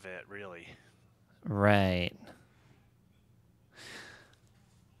have it really. Right.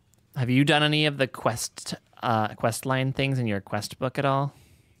 Have you done any of the quest line things in your quest book at all?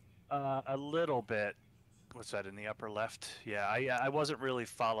 A little bit. What's that in the upper left? Yeah, I wasn't really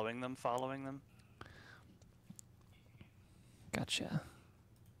following them. Gotcha.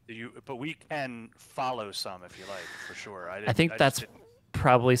 But we can follow some if you like, for sure. I think that's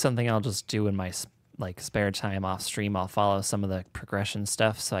probably something I'll just do in my spare time off stream. I'll follow some of the progression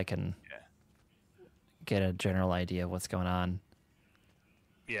stuff so I can get a general idea of what's going on.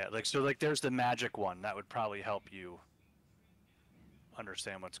 Yeah, there's the magic one that would probably help you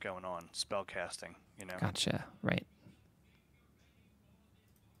understand what's going on. Spell casting, Gotcha. Right.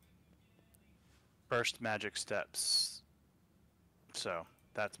 First magic steps. So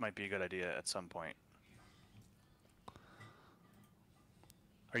that might be a good idea at some point.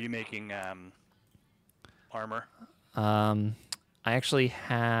 Are you making armor? I actually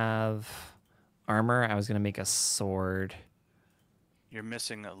have armor. I was gonna make a sword. You're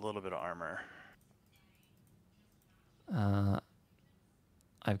missing a little bit of armor.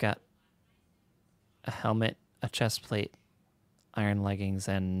 I've got a helmet, a chest plate, iron leggings,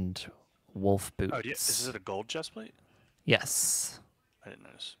 and wolf Oh, is boots. it a gold chest plate? Yes, I didn't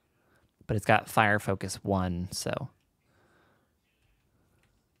notice. but it's got fire focus 1, so.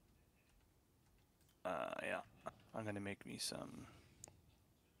 Yeah. I'm gonna make me some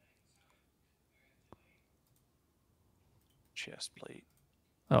chest plate.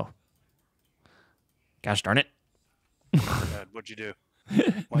 Oh. Gosh darn it. What'd you do?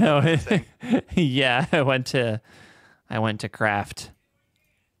 No. Yeah, I went to craft.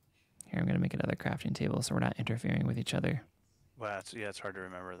 Here, I'm going to make another crafting table so we're not interfering with each other. Well, it's hard to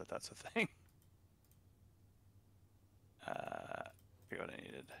remember that that's a thing. Forget what I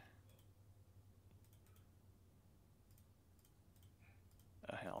needed.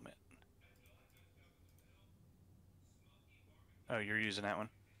 A helmet. Oh, you're using that one?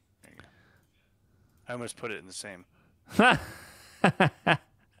 There you go. I almost put it in the same. I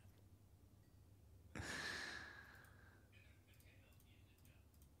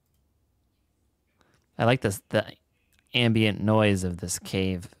like the ambient noise of this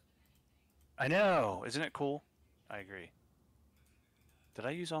cave. I know! Isn't it cool? I agree. Did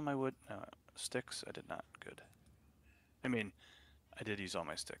I use all my wood? No, sticks? I did not. Good. I mean, I did use all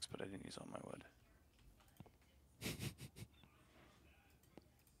my sticks, but I didn't use all my wood.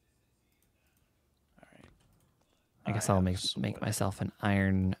 Alright. I guess I'll make myself an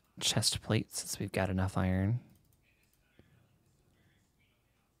iron chest plate since we've got enough iron.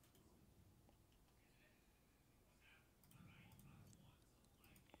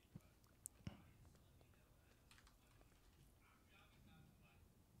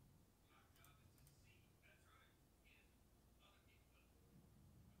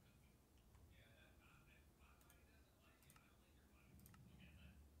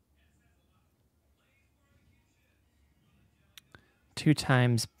 Two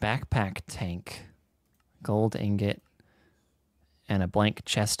times backpack tank, gold ingot, and a blank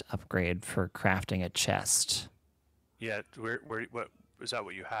chest upgrade for crafting a chest. Yeah, what is that?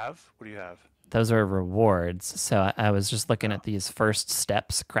 What you have? What do you have? Those are rewards. So I was just looking at these first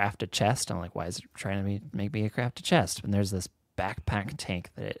steps, craft a chest. I'm like, why is it trying to make me craft a chest? And there's this backpack tank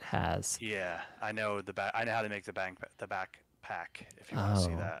that it has. Yeah, I know I know how to make the backpack. If you want to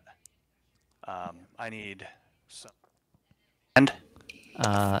see that, I need some. And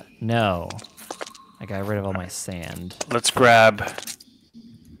No, I got rid of all my sand. let's grab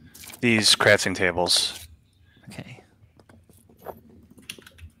these crafting tables. Okay.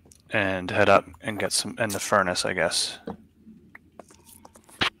 And head up and get some in the furnace, I guess.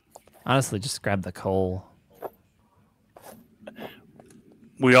 Honestly, just grab the coal.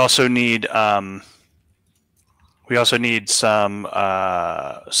 We also need some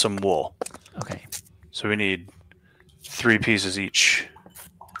wool. Okay. So we need 3 pieces each.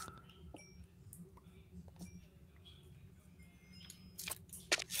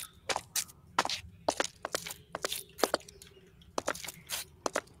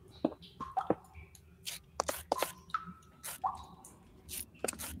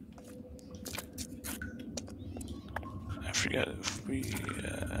 I forget if we.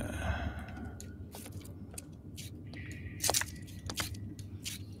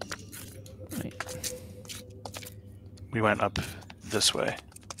 Wait. We went up this way.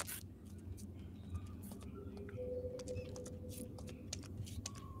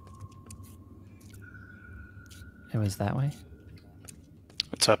 It was that way?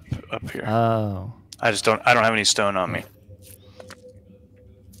 It's up here. Oh. I don't have any stone on me.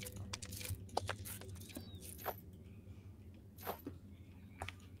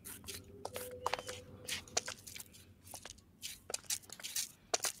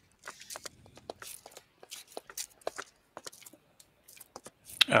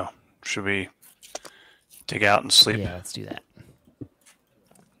 Oh, should we dig out and sleep? Yeah, let's do that.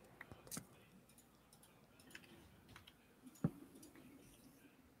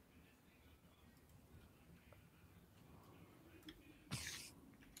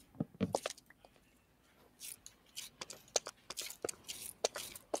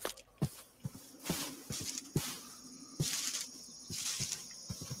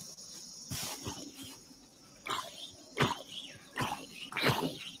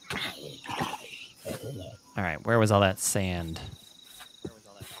 All right, where was all that sand?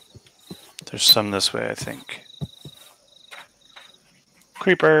 There's some this way, I think.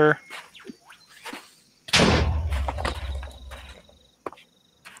 Creeper!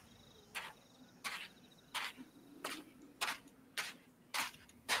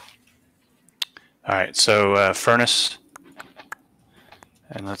 right, so furnace,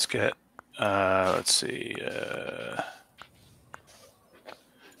 and let's get let's see,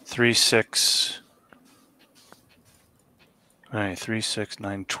 3, 6. All right, 3, 6,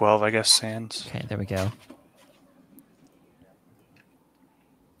 9, 12. I guess sands. Okay, there we go.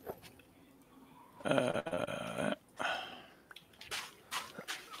 All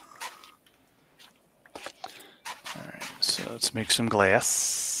right, so let's make some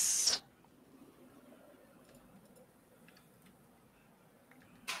glass.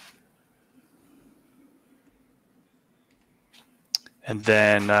 And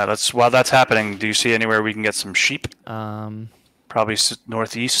then while that's happening, do you see anywhere we can get some sheep? Probably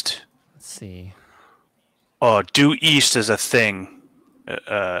northeast. Let's see. Oh, due east is a thing,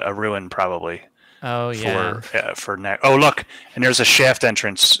 a ruin probably. Oh yeah. For next. Oh look, and there's a shaft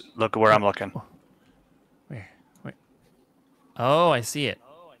entrance. Look where I'm looking. Where? Oh, I see it.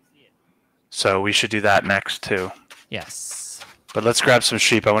 So we should do that next too. Yes. But let's grab some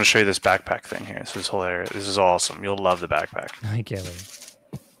sheep. I want to show you this backpack thing here. This is hilarious. This is awesome. You'll love the backpack. I can't wait.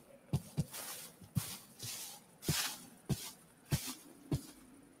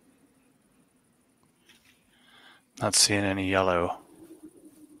 Not seeing any yellow.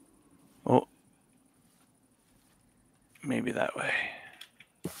 Oh. Maybe that way.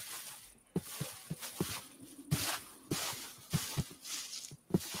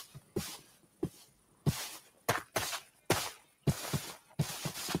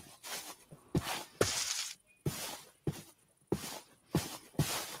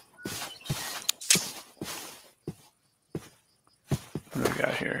 What do we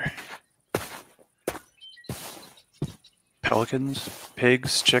got here? Pelicans,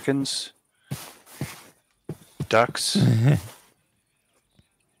 pigs, chickens, ducks.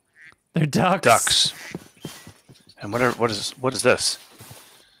 They're ducks. Ducks. And what is this?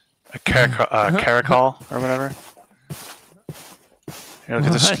 A caracol or whatever. Here, look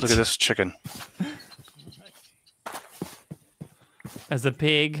at this. Look at this chicken. As a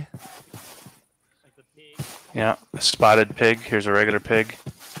pig. Yeah, a spotted pig. Here's a regular pig.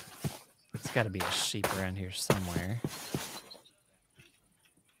 There's got to be a sheep around here somewhere.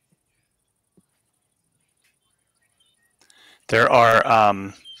 There are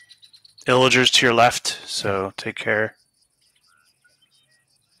illagers to your left, so take care.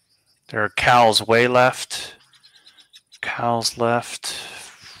 There are cows way left. Cows left.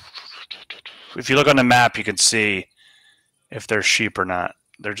 If you look on the map, you can see if they're sheep or not.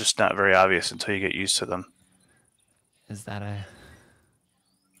 They're just not very obvious until you get used to them. Is that a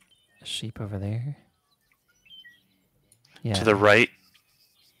sheep over there? Yeah. To the right.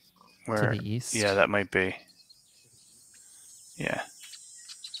 To the east? Yeah, that might be. Yeah.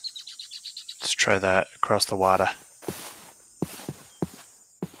 Let's try that across the water.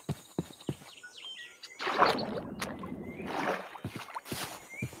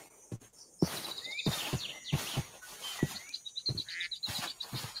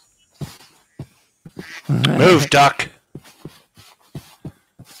 Move, duck!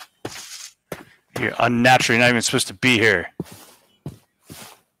 You're unnatural. You're not even supposed to be here.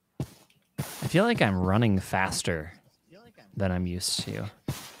 I feel like I'm running faster than I'm used to.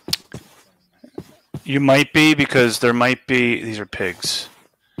 You might be, because there might be... These are pigs.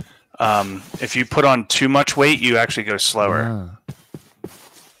 If you put on too much weight, you actually go slower.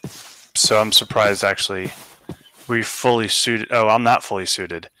 So I'm surprised, actually. Were you fully suited? Oh, I'm not fully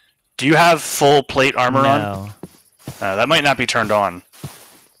suited. Do you have full plate armor on? That might not be turned on.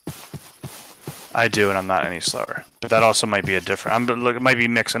 I do, and I'm not any slower. But that also might be a different... it might be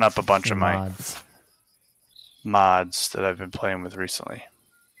mixing up a bunch of my mods that I've been playing with recently.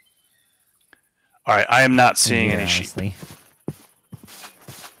 All right, I am not seeing any sheep.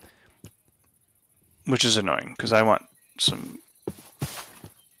 Which is annoying, because I want some...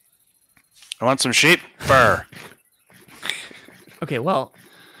 sheep. Fur. Okay, well,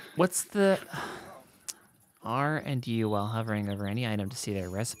 what's the... R and U while hovering over any item to see their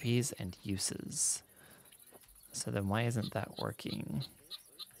recipes and uses. So then why isn't that working?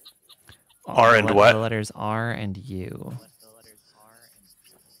 R and what? The letters R and U.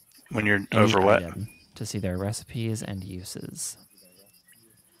 When you're over what? To see their recipes and uses.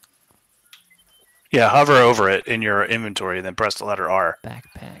 Yeah, hover over it in your inventory and then press the letter R.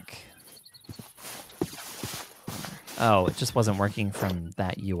 Backpack. Oh, it just wasn't working from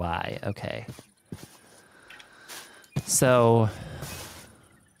that UI. Okay. So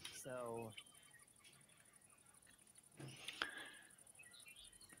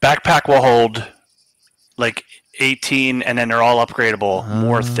backpack will hold like 18, and then they're all upgradable,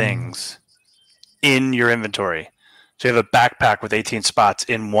 more things in your inventory. So you have a backpack with 18 spots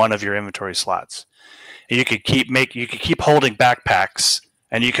in one of your inventory slots. You could keep holding backpacks,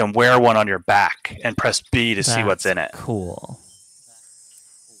 and you can wear one on your back and press B to see what's in it. Cool.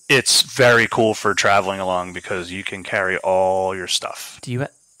 It's very cool for traveling along because you can carry all your stuff. Do you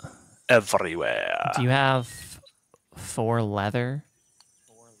everywhere? Do you have 4 leather?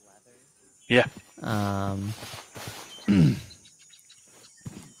 Yeah. How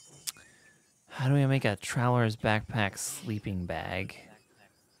do we make a traveler's backpack sleeping bag?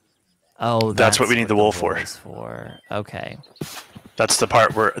 Oh, that's what we need the wool for. Okay. That's the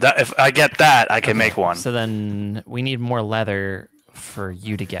part where if I get that, I can make one. So then we need more leather for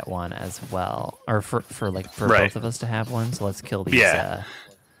you to get one as well, or for both of us to have one. So let's kill these. Yeah.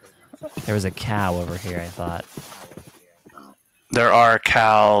 There was a cow over here, I thought. There are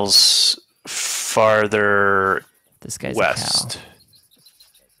cows farther this guy's west.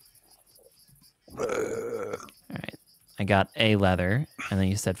 A cow. All right. I got a leather, and then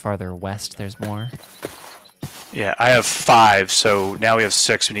you said farther west there's more. Yeah, I have 5, so now we have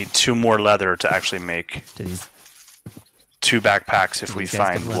 6. We need 2 more leather to actually make 2 backpacks if we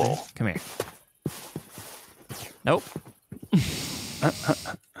find wool. Come here. Nope.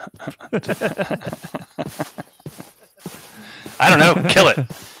 I don't know. Kill it.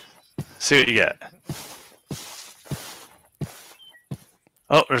 See what you get.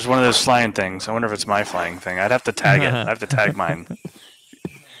 Oh, there's one of those flying things. I wonder if it's my flying thing. I'd have to tag it. I have to tag mine.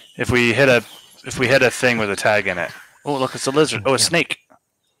 If we hit a thing with a tag in it. Oh, look, it's a lizard. Oh, a snake.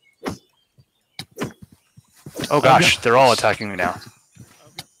 Oh gosh, they're all attacking me now.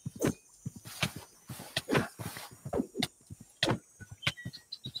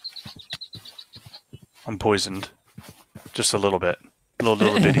 I'm poisoned. Just a little bit. Little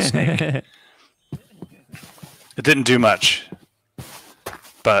bitty snake. It didn't do much.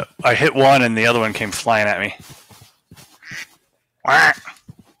 But I hit one and the other one came flying at me. What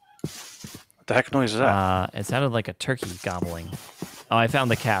the heck noise is that? It sounded like a turkey gobbling. Oh, I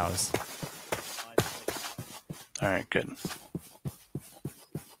found the cows. Alright, good.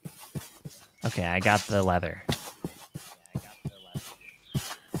 Okay, I got the leather.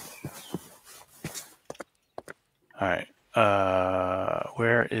 Alright.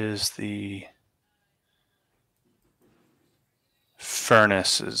 Where is the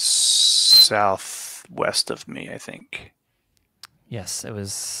furnace? Is southwest of me, I think. Yes, it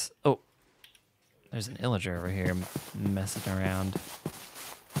was... Oh, there's an illager over here messing around.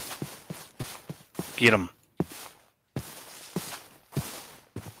 Get him.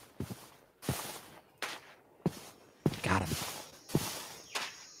 Got him.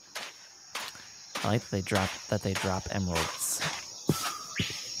 I like that they drop emeralds.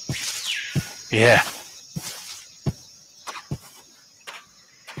 Yeah.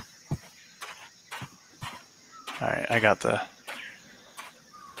 Alright, I got the...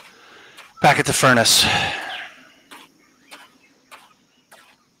 Back at the furnace.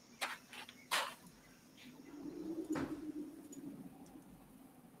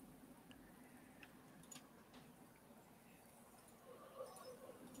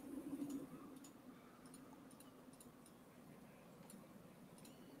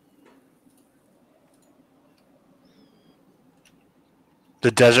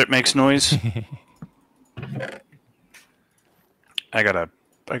 The desert makes noise. I gotta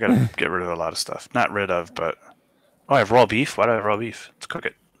get rid of a lot of stuff. Not rid of, but... Oh, I have raw beef? Why do I have raw beef? Let's cook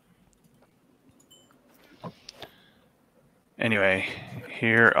it. Anyway,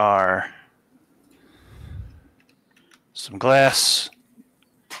 here are some glass.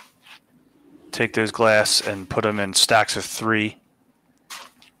 Take those glass and put them in stacks of 3.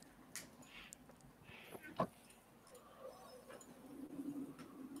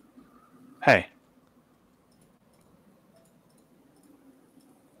 Hey.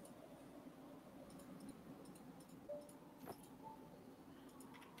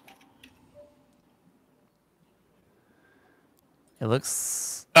 It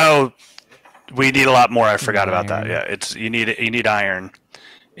looks... Oh, we need a lot more. I forgot about that. Yeah, it's you need iron.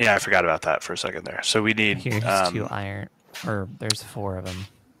 Yeah, I forgot about that for a second there. So we need Here's 2 iron, or there's 4 of them.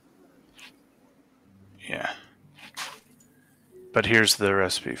 Yeah. But here's the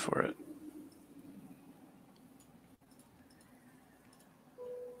recipe for it.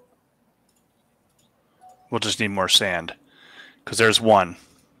 We'll just need more sand because there's 1.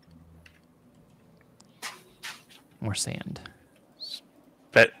 More sand.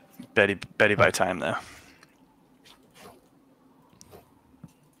 Betty by time though.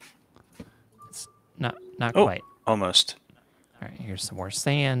 It's not quite. Almost. All right, here's some more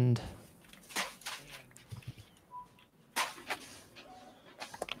sand.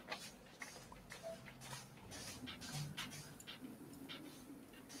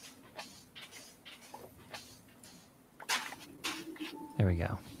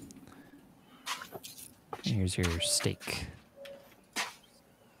 Here's your steak.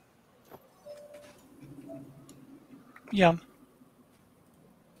 Yum.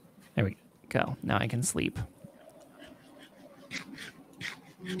 There we go. Now I can sleep.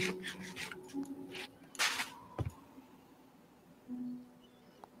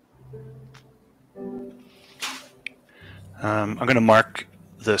 I'm going to mark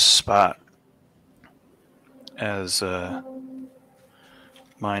this spot as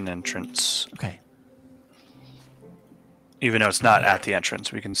mine entrance. Okay. Even though it's not at the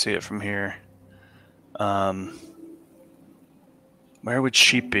entrance, we can see it from here. Where would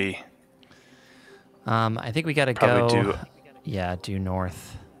sheep be? I think we gotta Probably go. Yeah, due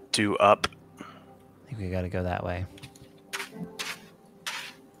north. due up. I think we gotta go that way.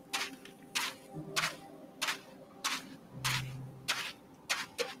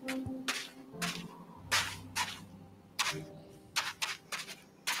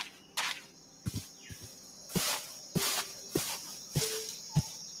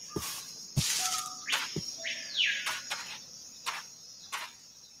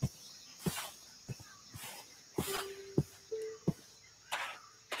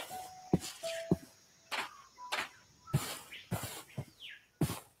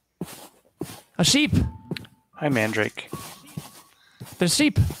 A sheep! Hi, Mandrake. There's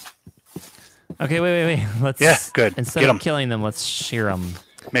sheep! Okay, wait. Let's. Yeah, good. Instead Get of 'em. killing them, let's shear them.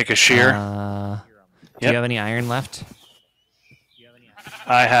 Make a shear. Do you have any iron left?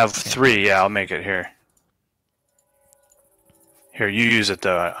 I have 3. Yeah, I'll make it here. Here, you use it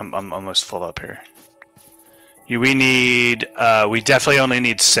though. I'm almost full up here. We need. We definitely only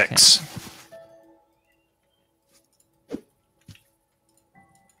need 6.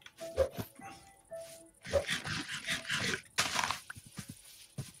 Okay.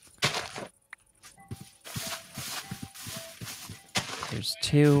 There's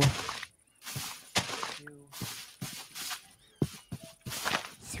 2.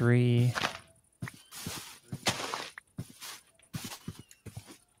 3.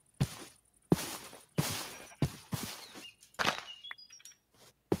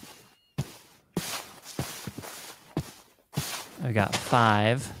 I got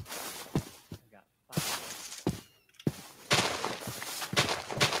 5.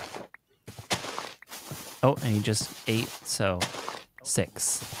 Oh, and he just ate, so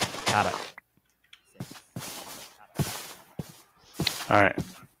 6. Got it. All right.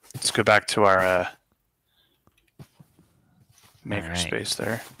 Let's go back to our makerspace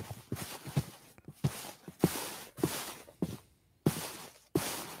there.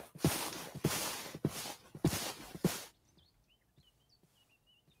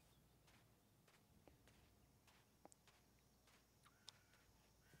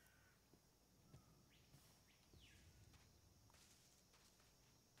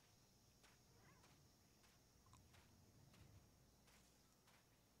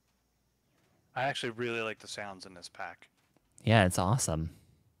 I actually really like the sounds in this pack. Yeah, it's awesome.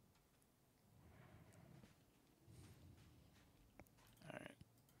 All right.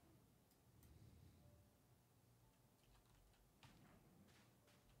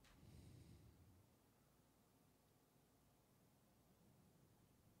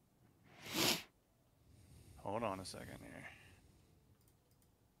 Hold on a second here.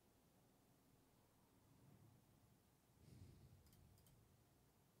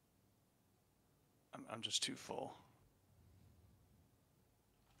 I'm just too full.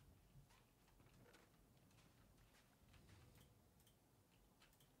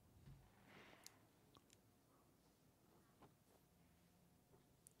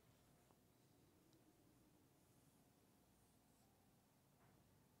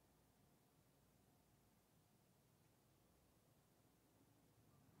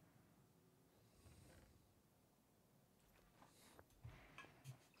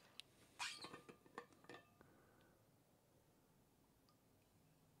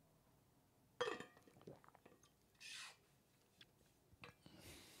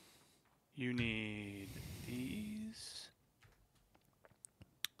 You need these.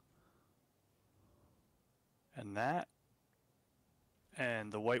 And that.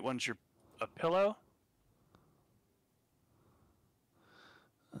 And the white one's a pillow.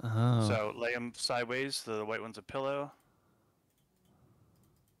 Oh. So lay them sideways. The white one's a pillow.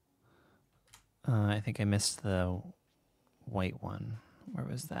 I think I missed the white one. Where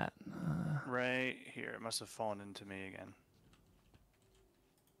was that? Right here. It must have fallen into me again.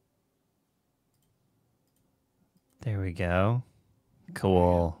 There we go.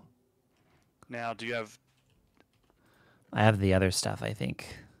 Cool. Now, do you have I have the other stuff, I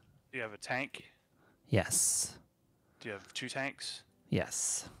think. a tank? Yes. Do you have 2 tanks?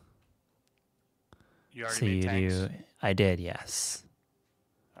 Yes. You already So made you tanks? do. I did, yes.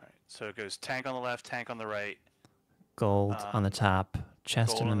 All right. So it goes tank on the left, tank on the right, Gold on the top,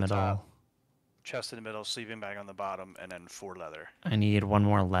 chest in gold the on the top, middle. chest in the middle, sleeping bag on the bottom, and then 4 leather. I need one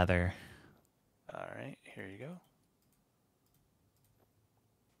more leather. All right, here you go.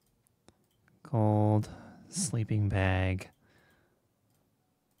 Gold, sleeping bag,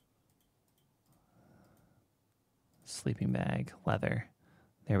 leather.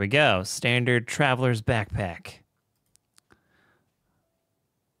 There we go. Standard traveler's backpack.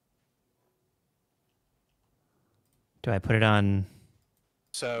 Do I put it on?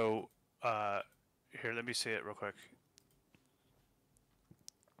 So, here, let me see it real quick.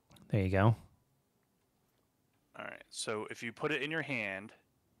 There you go. All right. So if you put it in your hand,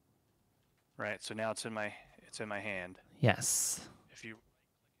 right? So now it's in my hand. Yes.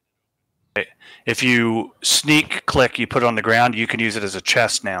 If you sneak click, you put it on the ground, you can use it as a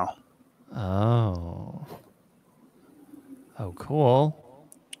chest now. Oh. Oh, cool.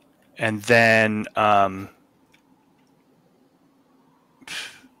 And then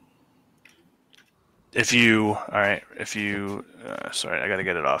if you, all right, if you, sorry, I got to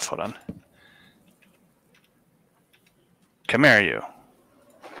get it off. Hold on. Come here, you.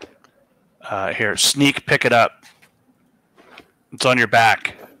 Here, sneak, pick it up. It's on your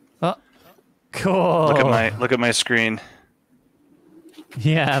back. Oh, cool. Look at my screen.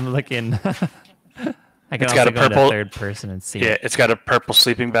 Yeah, I'm looking. I can It's also got a go into purple third person and see. Yeah, it's got a purple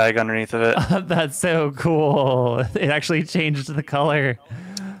sleeping bag underneath of it. That's so cool. It actually changed the color.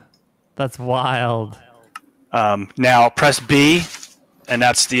 That's wild. Now press B, and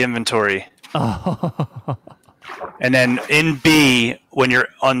that's the inventory. Oh. And then in B, when you're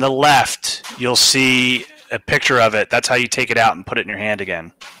on the left, you'll see a picture of it. That's how you take it out and put it in your hand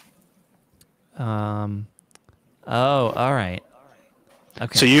again. Oh, all right.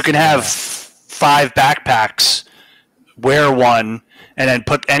 Okay. So you can have 5 backpacks, wear one, and then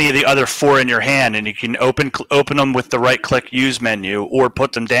put any of the other 4 in your hand, and you can open them with the right-click use menu, or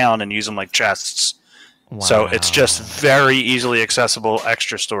put them down and use them like chests. Wow. So it's just very easily accessible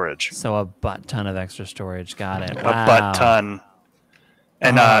extra storage. So a butt ton of extra storage. Got it. A Wow. butt ton.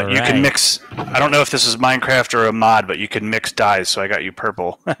 And you can mix. I don't know if this is Minecraft or a mod, but you can mix dyes. So I got you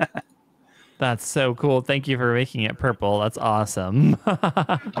purple. That's so cool. Thank you for making it purple. That's awesome. All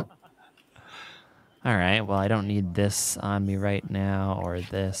right. Well, I don't need this on me right now, or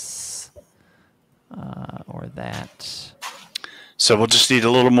this, or that. So we'll just need a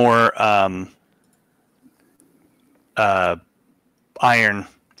little more iron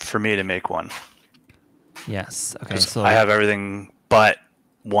for me to make one. Yes. Okay. So I have everything but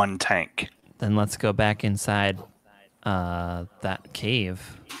one tank. Then let's go back inside that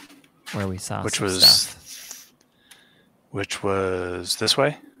cave where we saw Which some was stuff. Which was this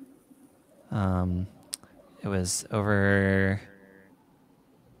way? It was over.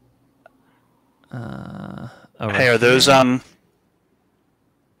 Over hey, are those Endermen?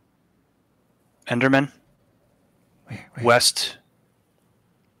 Where? West.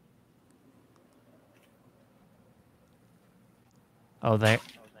 Oh, there.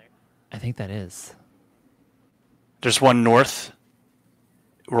 I think that is. There's one north.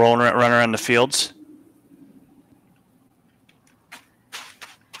 Running around the fields.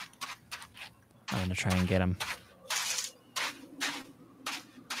 I'm gonna try and get him.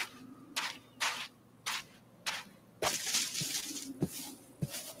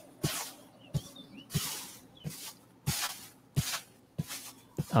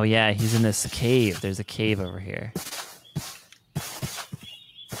 Oh yeah, he's in this cave. There's a cave over here.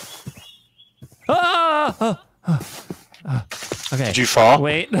 Ah! Okay. Did you fall?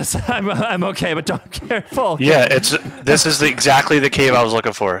 Wait, I'm okay, but don't careful. Yeah, this is exactly the cave I was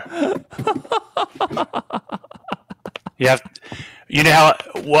looking for. You know how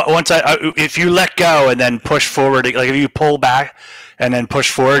if you let go and then push forward, like if you pull back and then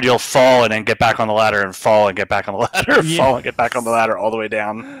push forward, you'll fall and then get back on the ladder and fall and get back on the ladder, Yes. fall and get back on the ladder all the way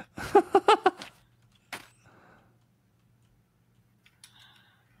down.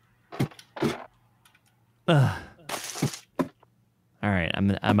 All right,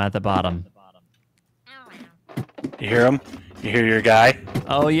 I'm at the bottom. You hear him? You hear your guy?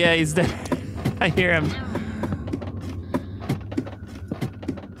 Oh yeah, he's there. I hear him.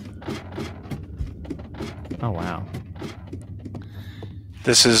 Oh wow.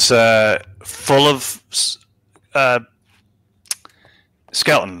 This is full of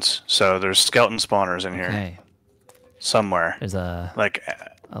skeletons. So there's skeleton spawners in here Okay. somewhere. There's a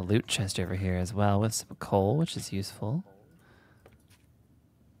loot chest over here as well with some coal, which is useful.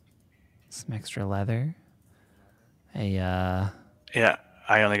 Some extra leather. Yeah.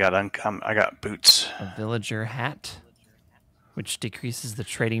 I only got I got boots. A villager hat, which decreases the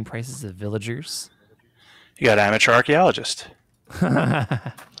trading prices of villagers. You got amateur archaeologist. Oh,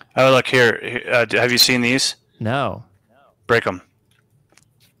 look here. Have you seen these? No. Break them.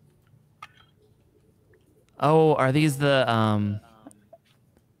 Oh, are these the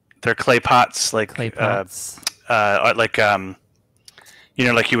They're clay pots, like clay pots? like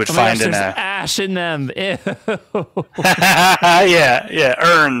like you would Oh my find gosh, in there's a ash in them. Ew. yeah,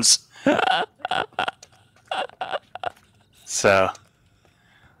 urns. So,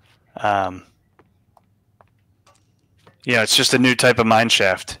 it's just a new type of mine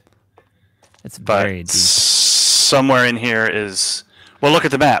shaft. It's But very deep. somewhere in here is. Well, look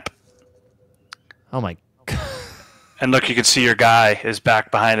at the map. Oh my. And look, you can see your guy is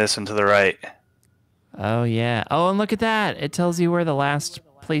back behind us and to the right. Oh yeah. Oh, and look at that. It tells you where the last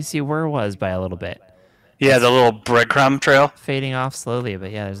place you were was by a little bit. Yeah, the little breadcrumb trail. Fading off slowly,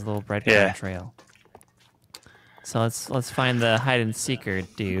 but yeah, there's a little breadcrumb trail. So let's find the hide and seeker,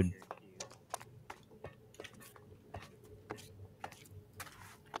 dude.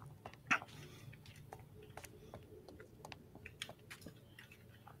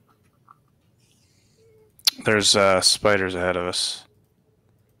 There's spiders ahead of us.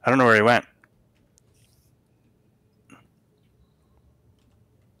 I don't know where he went.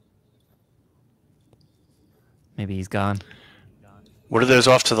 Maybe he's gone. What are those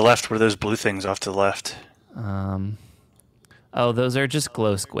off to the left? What are those blue things off to the left? Oh, those are just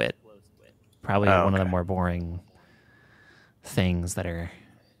glow squid. Probably one of the okay. more boring things that are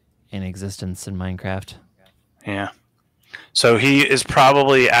in existence in Minecraft. Yeah. So he is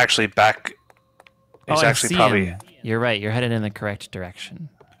probably actually back. He's I actually see probably. him. You're right. You're headed in the correct direction.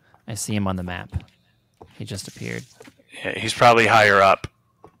 I see him on the map. He just appeared. Yeah, he's probably higher up.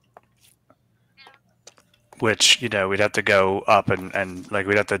 Which, we'd have to go up and like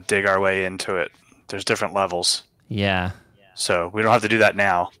we'd have to dig our way into it. There's different levels. Yeah. So we don't have to do that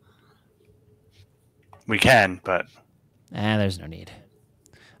now. We can, but. There's no need.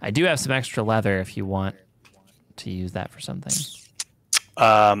 I do have some extra leather if you want to use that for something.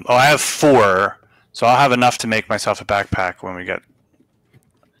 I have 4, so I'll have enough to make myself a backpack when we get.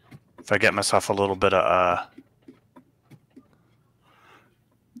 If I get myself a little bit of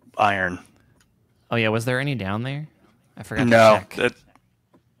iron. Oh yeah, was there any down there? I forgot to check.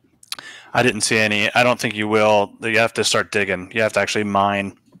 I didn't see any. I don't think you will. You have to start digging. You have to actually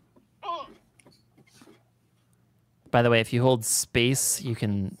mine. By the way, if you hold space, you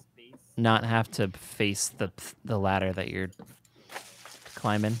can not have to face the ladder that you're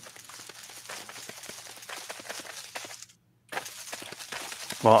climbing.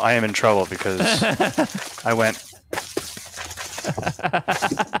 Well, I am in trouble because I went.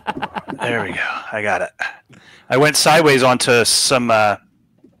 There we go. I got it. I went sideways onto some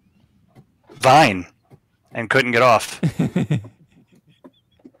vine and couldn't get off.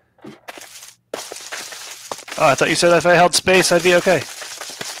 Oh, I thought you said if I held space, I'd be okay.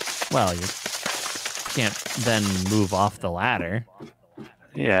 Well, you can't then move off the ladder.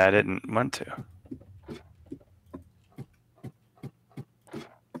 Yeah, I didn't want to.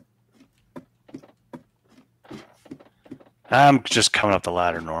 I'm just coming up the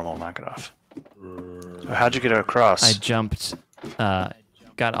ladder normal, knock it off. So how'd you get across? I jumped,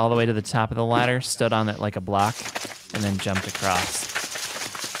 got all the way to the top of the ladder, stood on it like a block, and then jumped across.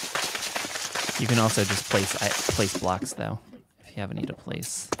 You can also just place blocks, though, if you have a need to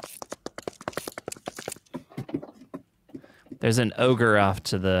place. There's an ogre off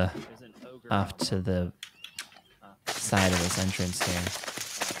to the side of this entrance here.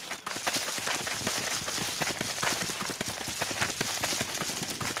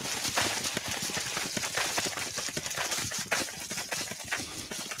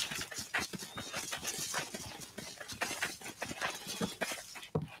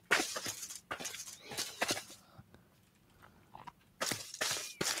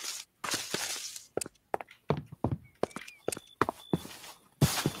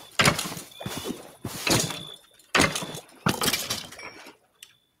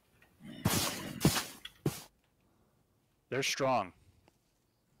 They're strong.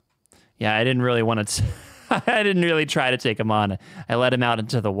 Yeah, I didn't really want to. I didn't really try to take him on. I let him out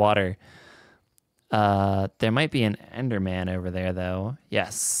into the water. There might be an Enderman over there, though.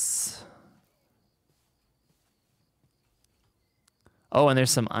 Yes. Oh, and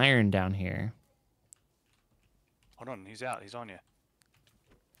there's some iron down here. Hold on, he's out. He's on you.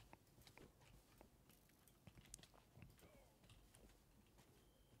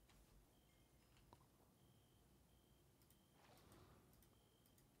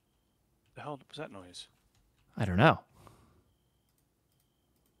 The hell was that noise? I don't know.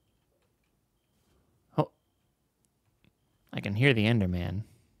 I can hear the Enderman.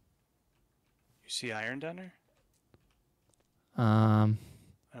 You see iron down there? Um,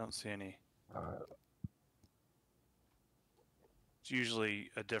 I don't see any. It's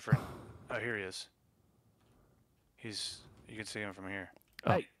usually a different. Oh, here he is. You can see him from here.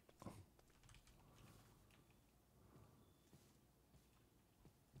 Oh. Hey.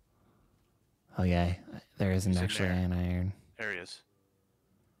 Oh yeah, there isn't He's in actually there. an iron. There he is.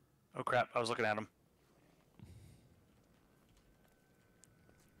 Oh crap! I was looking at him.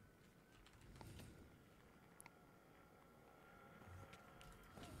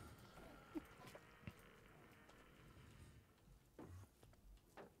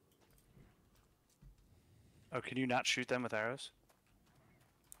 Oh, can you not shoot them with arrows?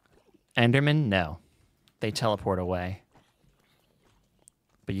 Enderman? No. They teleport away.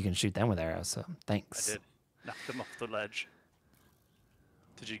 But you can shoot them with arrows, so thanks. I did. Knocked them off the ledge.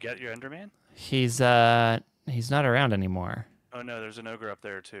 Did you get your Enderman? He's not around anymore. Oh no, there's an ogre up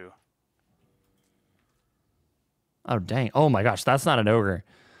there too. Oh dang. Oh my gosh, that's not an ogre.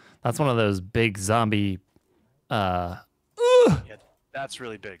 That's one of those big zombie Yeah, that's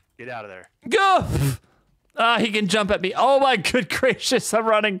really big. Get out of there. Go! He can jump at me. Oh my good gracious, I'm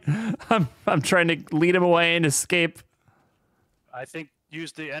running. I'm trying to lead him away and escape. I think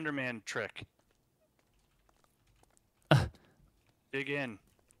use the Enderman trick. Dig in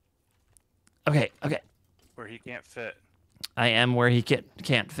Okay. where he can't fit. I am where he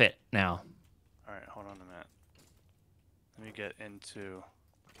can't fit now. All right, hold on a minute. Let me get into.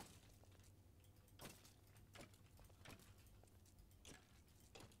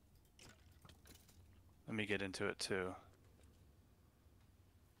 Let me get into it too.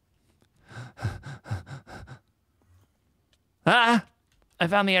 Ah! I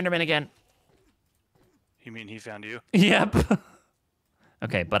found the Enderman again. You mean he found you? Yep.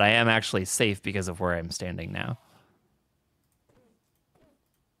 Okay, but I am actually safe because of where I'm standing now.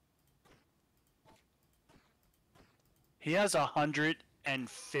 He has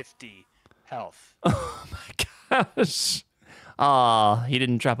 150 health. Oh my gosh. Aw, he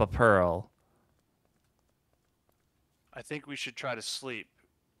didn't drop a pearl. I think we should try to sleep.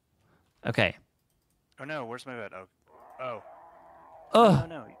 Okay. Oh no, where's my bed? Oh. Ugh,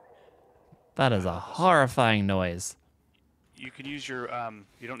 No. that is a horrifying noise. You can use your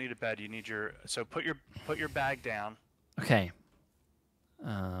you don't need a bed, you need your so put your bag down. Okay.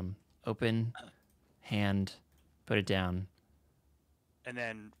 Open, hand, put it down. And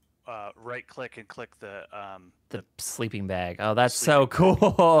then right click and click the The sleeping bag. Oh, that's so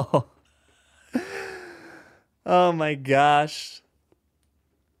cool. Oh my gosh.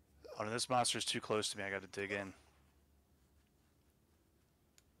 oh no, this monster's too close to me, I gotta dig in.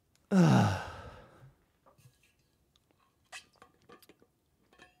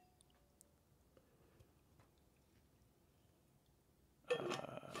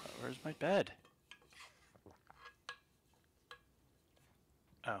 Where's my bed?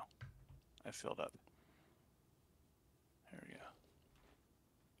 Oh, I filled up. There we go.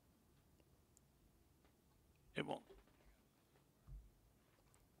 It won't.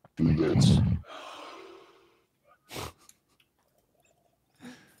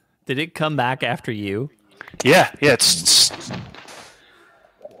 Did it come back after you? Yeah, it's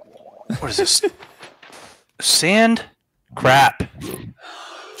what is this? Sand? Crap.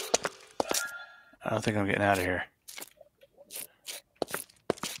 I don't think I'm getting out of here.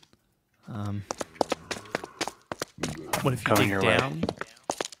 What if you Coming dig your way. down?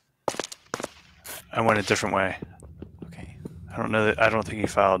 I went a different way. Okay. I don't think he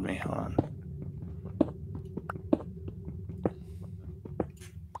followed me. Hold on.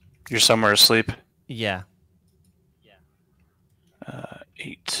 You're somewhere asleep? Yeah.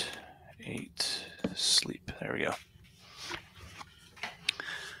 8, sleep. There we go.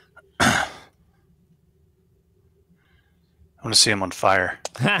 I want to see him on fire.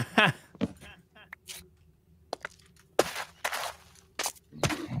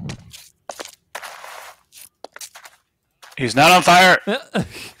 He's not on fire.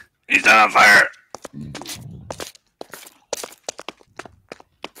 He's not on fire.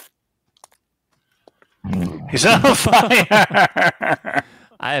 He's not on fire.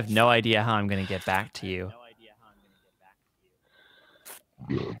 I have no idea how I'm going to get back to you.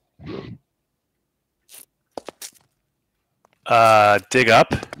 Dig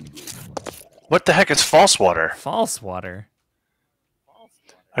up. What the heck is false water? False water.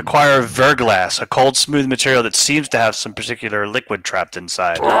 Acquire verglass, a cold, smooth material that seems to have some particular liquid trapped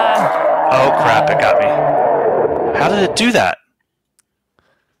inside. Oh crap, it got me. How did it do that?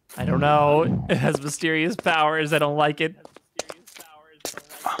 I don't know. It has mysterious powers. I don't like it.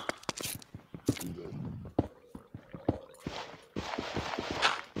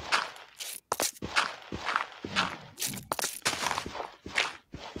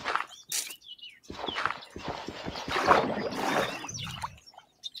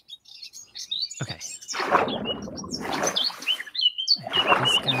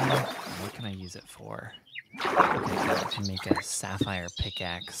 use it for? Okay, good. I can make a sapphire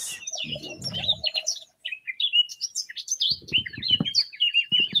pickaxe.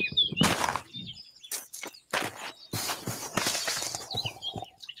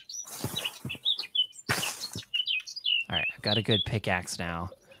 All right, I've got a good pickaxe now.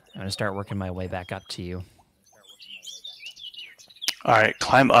 I'm going to start working my way back up to you. All right,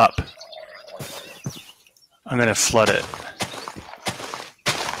 climb up. I'm going to flood it.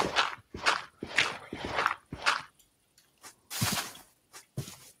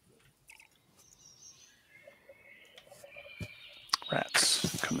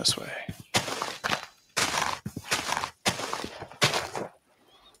 Rats, come this way.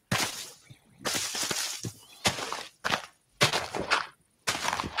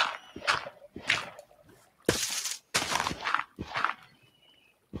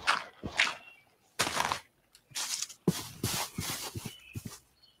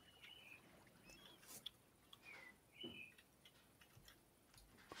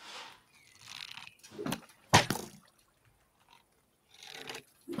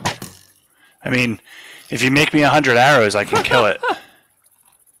 I mean, if you make me 100 arrows, I can kill it.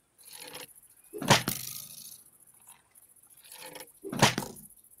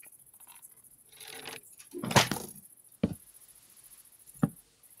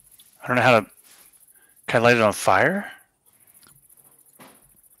 I don't know how to... Can I light it on fire?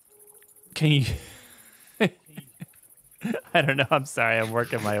 Can you... I don't know. I'm sorry. I'm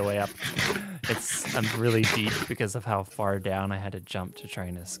working my way up. I'm really deep because of how far down I had to jump to try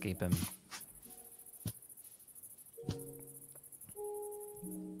and escape him.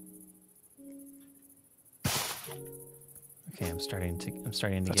 Okay, I'm starting to That's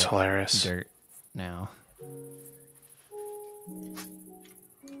get hilarious. dirt now.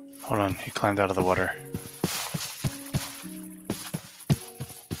 Hold on, he climbed out of the water.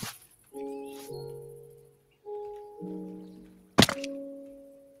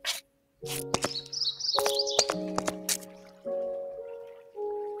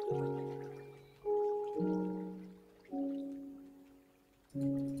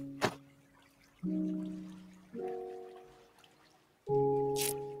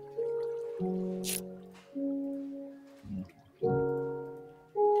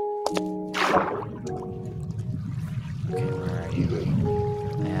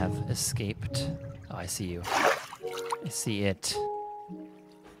 Escaped. Oh, I see you. I see it.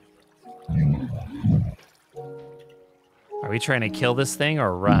 Are we trying to kill this thing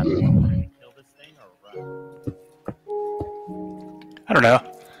or run? I don't know.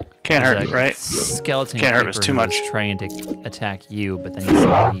 Can't hurt, right? Skeleton Can't hurt us too much. Trying to attack you, but then he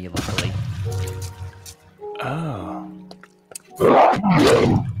saw me, luckily. Oh.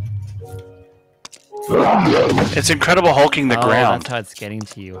 It's incredible hulking the ground. That's how it's getting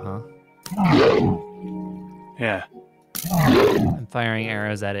to you, huh? Yeah. I'm firing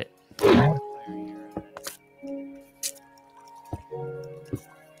arrows at it.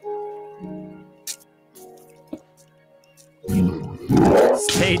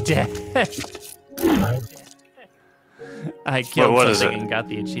 Stay dead. I killed something and got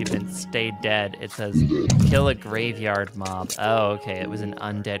the achievement. Stay dead. It says, kill a graveyard mob. Oh, okay. It was an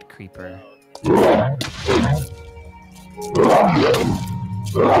undead creeper. Ah!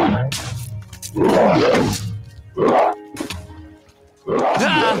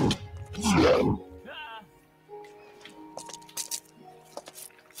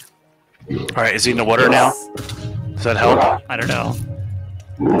 All right, is he in the water now? Does that help? I don't know.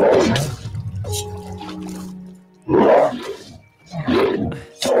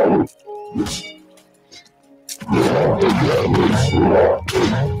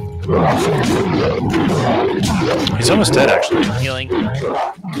 He's almost dead, actually. Healing.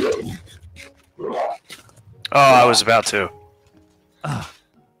 Oh, I was about to.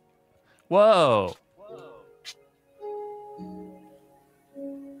 Whoa.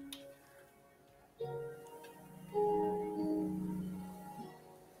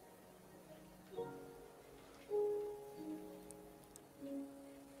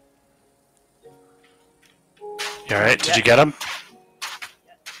 You all right? Did you get him?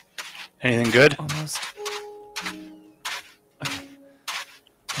 Anything good? Almost.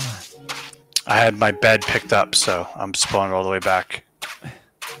 I had my bed picked up, so I'm spawned all the way back.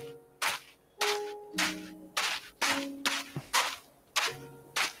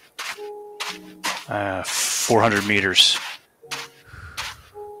 400 meters.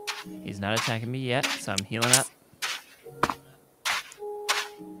 He's not attacking me yet, so I'm healing up.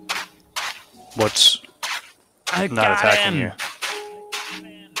 What's I not got attacking him.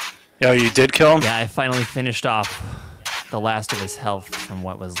 you? Oh, you did kill him? Yeah, I finally finished off the last of his health from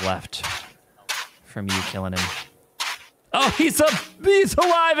what was left. from you killing him. Oh, he's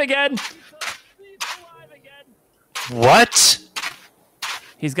alive again. What?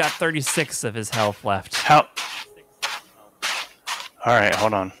 He's got 36 of his health left. How? All right,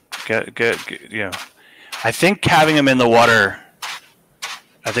 hold on. Get, yeah. I think having him in the water.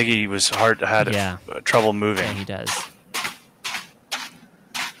 I think he was had trouble moving. Yeah, he does.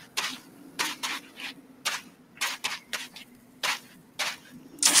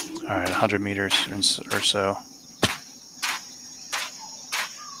 All right, 100 meters or so.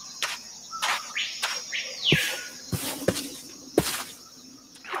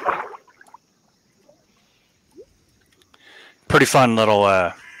 Pretty fun little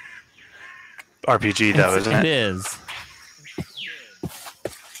RPG, though, isn't it? It is.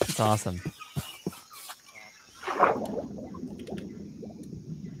 It's awesome.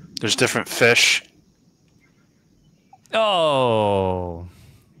 There's different fish. Oh.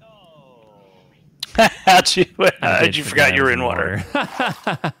 How'd you forgot you were in water?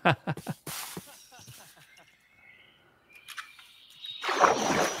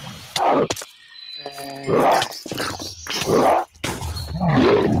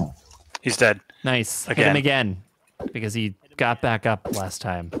 He's dead. Nice. Again. Hit him again. Because he got back up last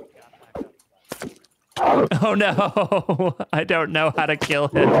time. Oh no! I don't know how to kill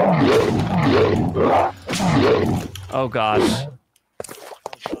him. Oh gosh.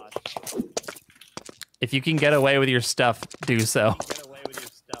 If you can get away with your stuff, do so.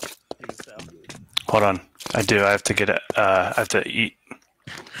 Hold on. I do. I have to get it. I have to eat.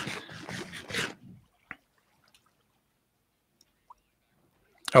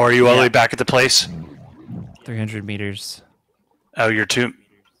 Oh, are you all the way back at the place? 300 meters. Oh, your thing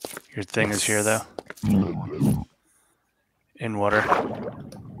is here though. In water.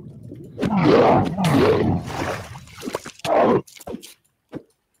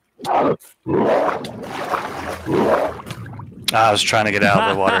 I was trying to get out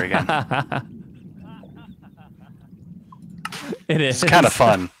of the water again. It is. It's kind of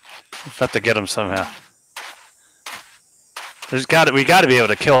fun. We have to get him somehow. We got to be able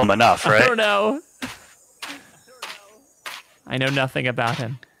to kill him enough, right? I don't know. I know nothing about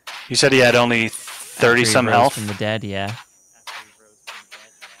him. You said he had only 30 some health from the dead. Yeah.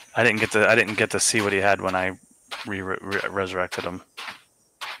 I didn't get to see what he had when I resurrected him.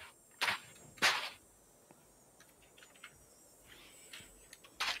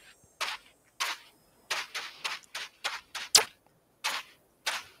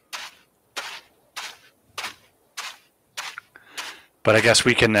 But I guess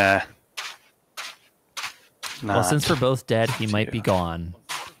we can. Well, since we're both dead, he might be gone.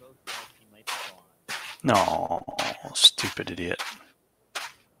 No, stupid idiot.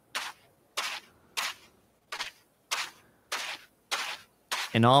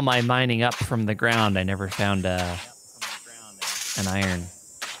 In all my mining up from the ground, I never found an iron.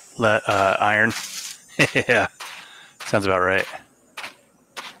 Iron? Yeah, sounds about right.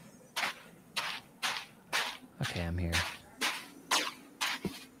 Okay, I'm here.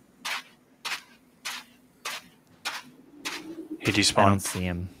 He despawned. I don't see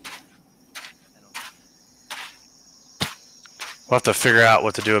him. We'll have to figure out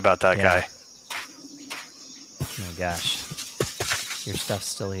what to do about that guy. Oh my gosh. Your stuff's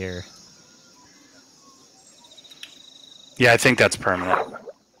still here. Yeah, I think that's permanent.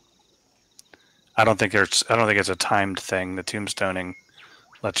 I don't think it's a timed thing. The tombstoning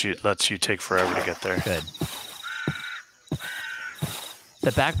lets you take forever to get there. Good.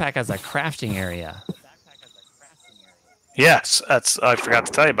 The backpack has a crafting area. Yes, I forgot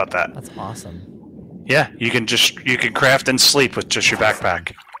to tell you about that. That's awesome. Yeah, you can craft and sleep with just your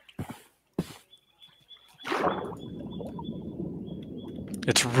backpack.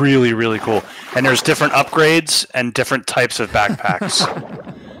 It's really, really cool. And there's different upgrades and different types of backpacks.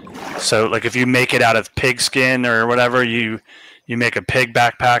 So, like, if you make it out of pig skin or whatever, you make a pig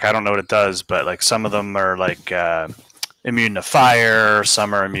backpack. I don't know what it does, but, like, some of them are, like, immune to fire.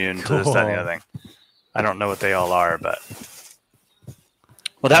 Some are immune to this, that, and the other thing. I don't know what they all are, but...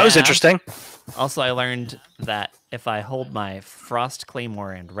 Well, that was interesting. Also, I learned that if I hold my Frost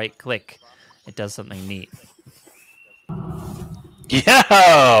Claymore and right-click, it does something neat.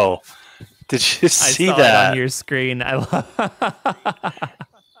 Yo! Did you see I saw that? It on your screen.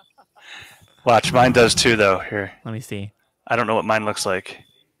 Watch, mine does too, though. Here. Let me see. I don't know what mine looks like.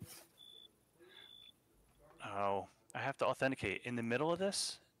 Oh, I have to authenticate in the middle of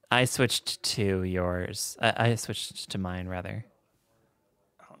this? I switched to yours. I switched to mine, rather.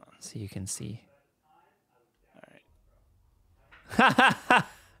 Hold on. So you can see. All right.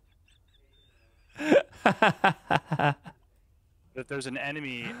 If there's an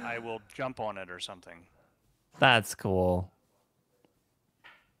enemy, I will jump on it or something. That's cool.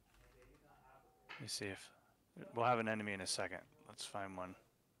 Let me see if we'll have an enemy in a second. Let's find one.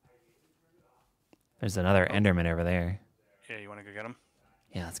 There's another Enderman over there. Yeah, you want to go get him?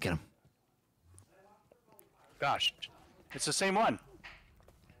 Yeah, let's get him. Gosh, it's the same one.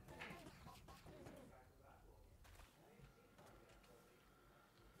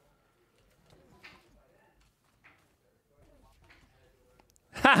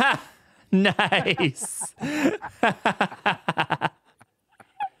 Nice.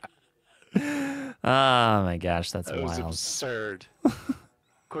 Oh my gosh, that's That was wild. absurd. Of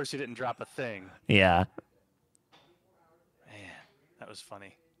course, he didn't drop a thing. Yeah. Man, that was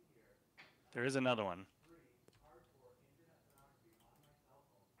funny. There is another one.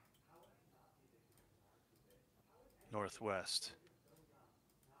 Northwest.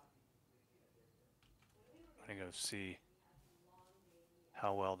 I'm gonna go see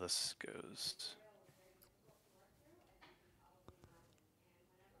how well this goes.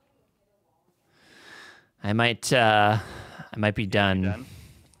 I might be done. Done?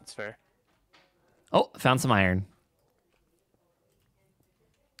 That's fair. Oh, found some iron.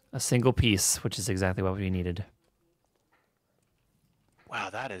 A single piece, which is exactly what we needed. Wow,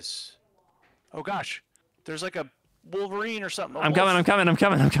 that is. Oh gosh, there's like a Wolverine or something. I'm coming.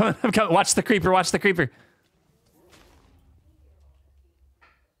 Watch the creeper. Watch the creeper.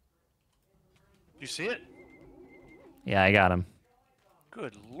 You see it? Yeah, I got him.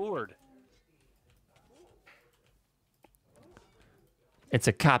 Good lord. It's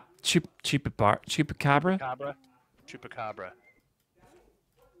a chupacabra. Chupacabra. Chupacabra.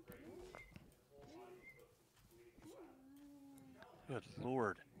 Good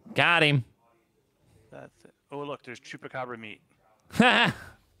lord. Got him. That's it. Oh look, there's chupacabra meat. All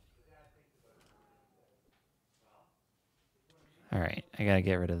right, I gotta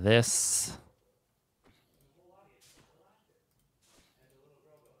get rid of this.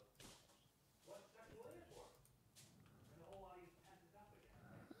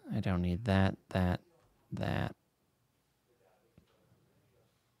 I don't need that,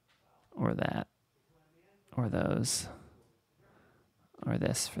 or that, or those, or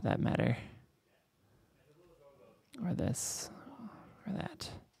this for that matter, or this, or that.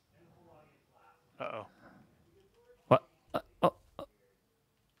 Uh-oh. What? Oh.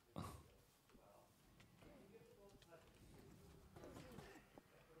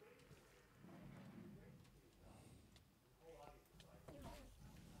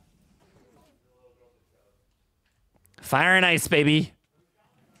 Fire and ice, baby.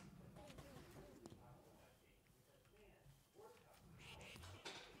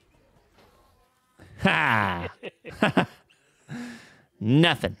 Ha!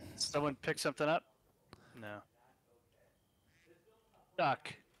 Nothing. Someone pick something up? No.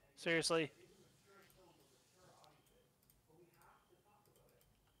 Duck. Seriously?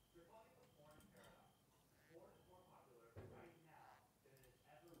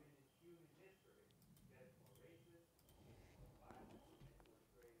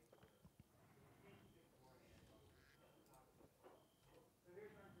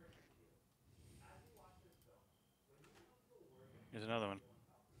 Here's another one.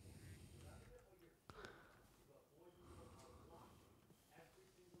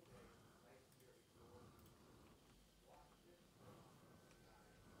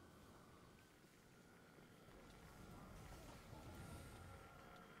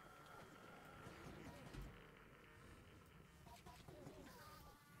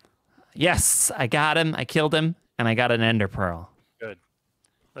 Yes, I got him. I killed him, and I got an ender pearl. Good.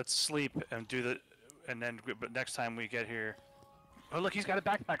 Let's sleep and do the, and then but next time we get here. Oh look, he's got a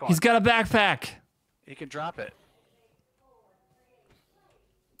backpack on. He's got a backpack. He can drop it.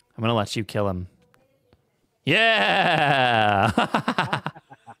 I'm gonna let you kill him. Yeah.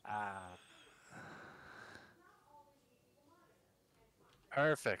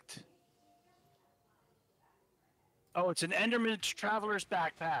 Perfect. Oh, it's an Enderman Traveler's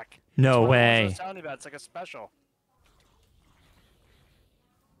backpack. No It's one of the ones I way. was telling you about. It's like a special.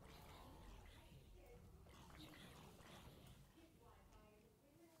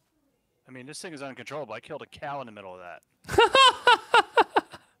 I mean, this thing is uncontrollable. I killed a cow in the middle of that.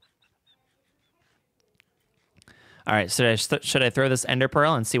 All right, should I throw this ender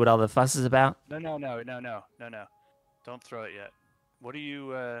pearl and see what all the fuss is about? No. Don't throw it yet. What are you,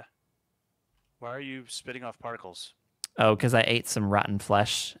 why are you spitting off particles? Oh, because I ate some rotten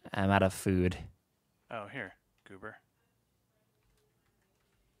flesh. I'm out of food. Oh, here, goober.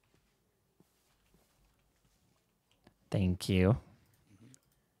 Thank you.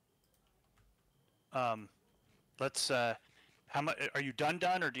 Let's, How much are you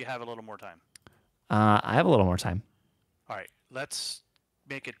done, or do you have a little more time? I have a little more time. All right, let's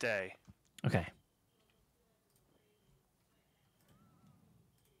make it day. Okay.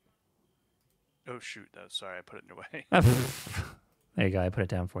 Oh shoot! Though, sorry, I put it in your way. There you go. I put it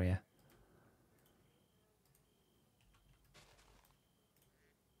down for you.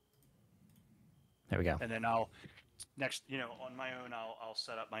 There we go. And then I'll next, on my own, I'll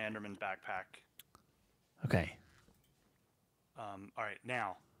set up my Enderman backpack. Okay. All right,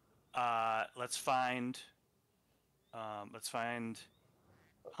 now, let's find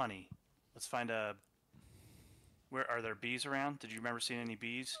honey. Let's find a. Where are there bees around? Did you remember seeing any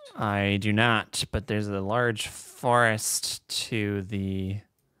bees? I do not, but there's a large forest to the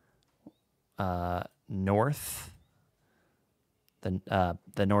north,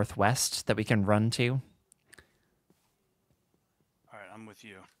 the northwest that we can run to. All right, I'm with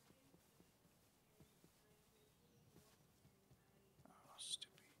you. Oh,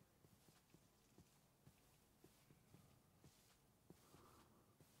 stupid.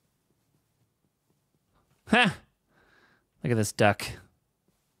 Ha! Look at this duck.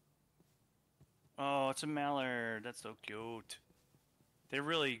 Oh, it's a mallard. That's so cute.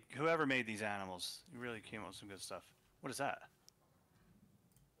 Whoever made these animals, really came up with some good stuff. What is that?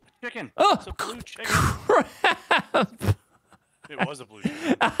 A chicken. Oh, it's a blue chicken. crap! It was a blue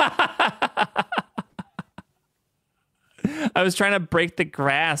chicken. I was trying to break the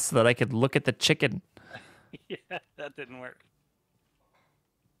grass so that I could look at the chicken. Yeah, that didn't work.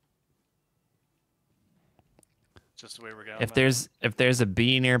 Just the way we're going. If there's a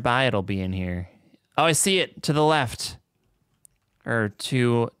bee nearby, it'll be in here. Oh, I see it to the left, or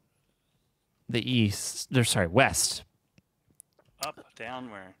to the east. Sorry, west. Up,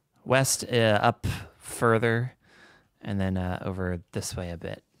 down, where? West, up further, and then over this way a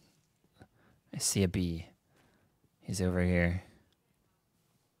bit. I see a bee. He's over here.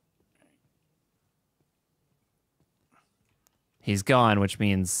 He's gone, which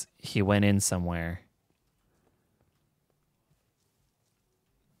means he went in somewhere.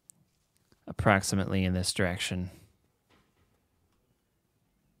 Approximately in this direction.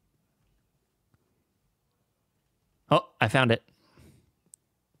 Oh, I found it.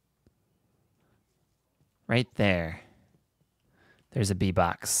 Right there. There's a bee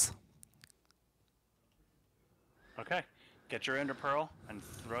box. Okay. Get your ender pearl and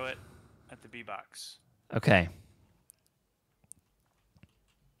throw it at the bee box. Okay.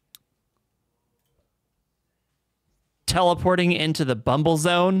 Teleporting into the Bumble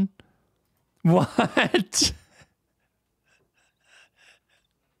Zone? What?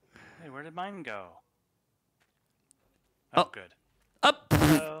 Hey, where did mine go? Oh. Good. Up.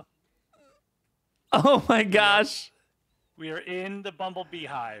 Hello. Oh my gosh. We are in the bumblebee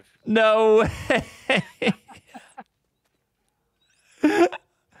hive. No way.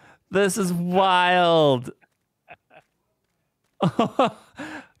 This is wild. But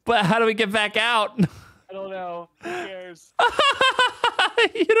how do we get back out? I don't know. Who cares?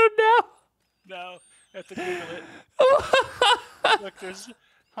 You don't know? No. I have to Google it. Look, there's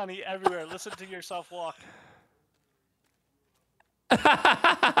honey everywhere. Listen to yourself walk.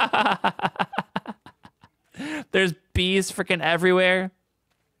 There's bees freaking everywhere.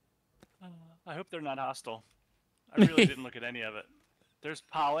 I hope they're not hostile. I really didn't look at any of it. There's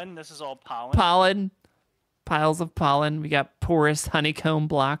pollen. This is all pollen. Pollen. Piles of pollen. We got porous honeycomb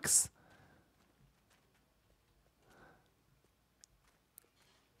blocks.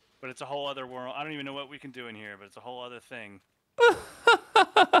 But it's a whole other world. I don't even know what we can do in here, but it's a whole other thing.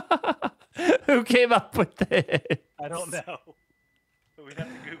 Who came up with this? I don't know. But we'd have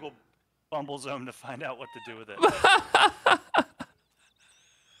to Google Bumblezone to find out what to do with it.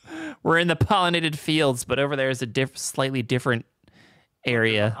 We're in the pollinated fields, but over there is a slightly different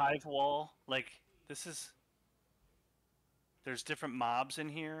area. Hive wall. Like, this is... There's different mobs in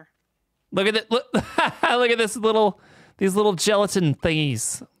here. Look at it. Look, look at these little gelatin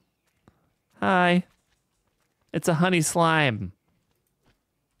thingies. Hi. It's a honey slime.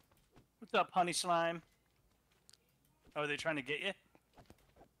 What's up, honey slime? Oh, are they trying to get you?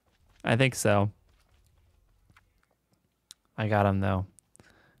 I think so. I got them, though.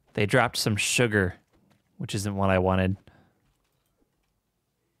 They dropped some sugar, which isn't what I wanted.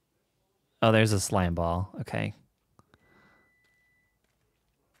 Oh, there's a slime ball. Okay.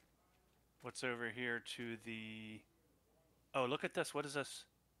 What's over here to the... Oh, look at this. What is this?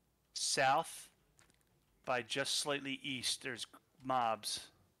 South by just slightly east. There's mobs.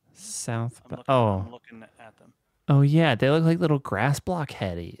 South. I'm looking at them. Oh, yeah. They look like little grass block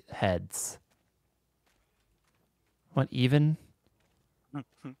heads. What, even?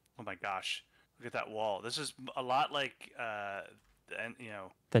 Oh my gosh. Look at that wall. This is a lot like, The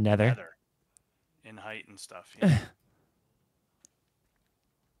the nether. Nether in height and stuff. Yeah.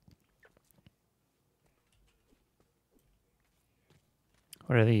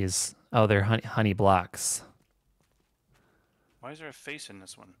 What are these? Oh, they're honey blocks. Why is there a face in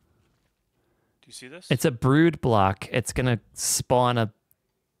this one? Do you see this? It's a brood block. It's gonna spawn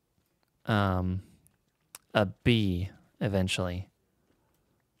a bee eventually.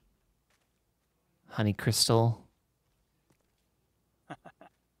 Honey crystal.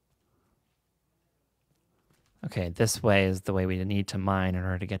 Okay, this way is the way we need to mine in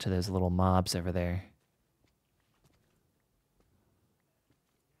order to get to those little mobs over there.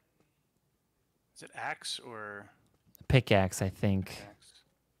 Is it axe or Pickaxe, I think. axe?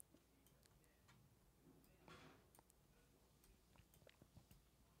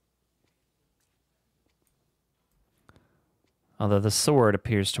 Although the sword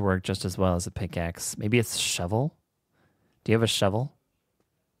appears to work just as well as a pickaxe. Maybe it's a shovel? Do you have a shovel?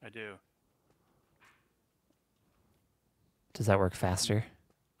 I do. Does that work faster?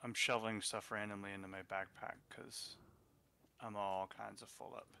 I'm shoveling stuff randomly into my backpack because I'm all kinds of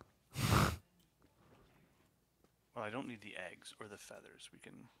full up. Well, I don't need the eggs or the feathers. We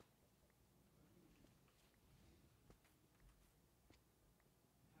can...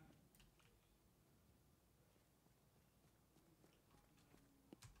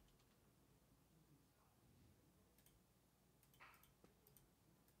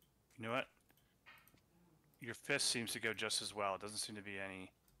 You know what? Your fist seems to go just as well. It doesn't seem to be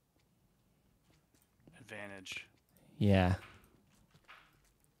any advantage. Yeah.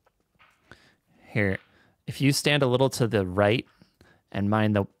 Here, if you stand a little to the right and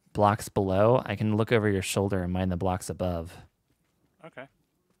mine the blocks below, I can look over your shoulder and mine the blocks above. Okay.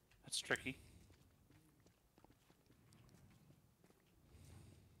 That's tricky.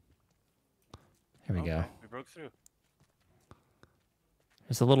 Here we go. We broke through.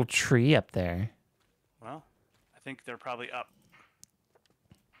 There's a little tree up there. Well, I think they're probably up.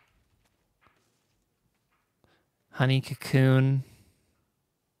 Honey cocoon.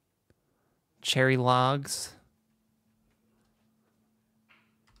 Cherry logs.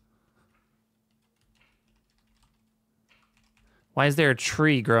 Why is there a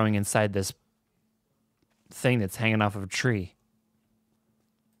tree growing inside this thing that's hanging off of a tree?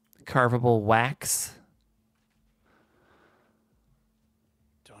 Carvable wax.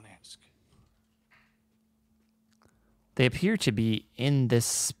 Don't ask. They appear to be in this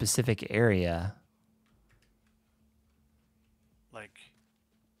specific area. Like...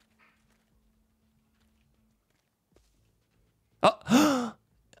 Oh!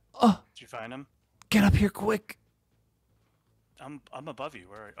 Oh! Did you find them? Get up here quick! I'm above you.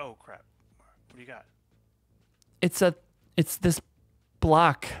 Where are you? Oh, crap. What do you got? It's this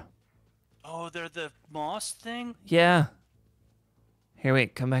block. Oh, they're the moss thing? Yeah. Here,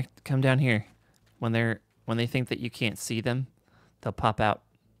 wait, come down here. When they think that you can't see them, they'll pop out.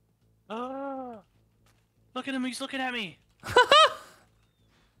 Ah! Look at him, he's looking at me!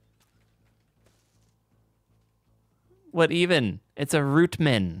 What even? It's a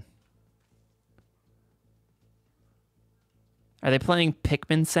rootman. Are they playing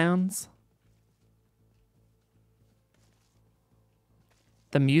Pikmin sounds?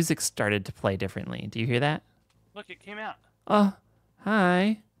 The music started to play differently. Do you hear that? Look, it came out. Oh,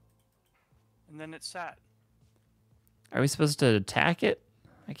 hi. And then it sat. Are we supposed to attack it?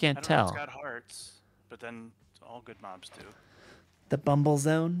 I can't I don't know, tell. it's got hearts, but then all good mobs do. The Bumble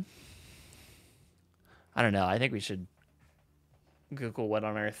Zone? I don't know. I think we should Google what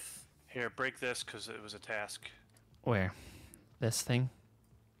on earth. Here, break this, because it was a task. Where? This thing?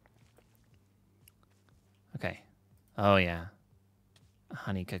 Okay. Oh, yeah. A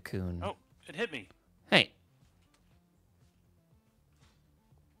honey cocoon. Oh, it hit me. Hey.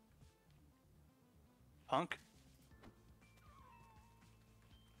 Punk.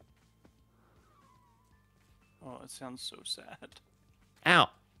 Oh, it sounds so sad. Ow.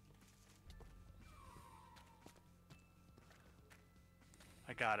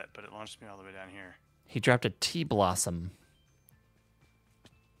 I got it, but it launched me all the way down here. He dropped a tea blossom.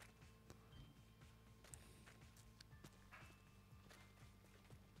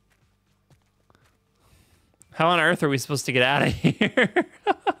 How on earth are we supposed to get out of here?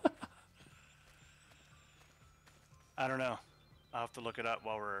 I don't know. I'll have to look it up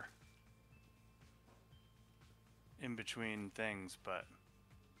while we're in between things, but...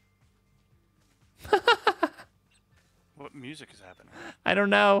 What music is happening? I don't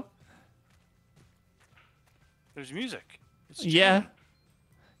know. There's music. It's Yeah. chilling.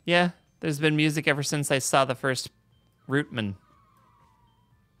 Yeah. There's been music ever since I saw the first Rootman.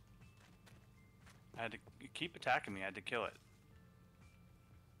 I had to keep attacking me. I had to kill it.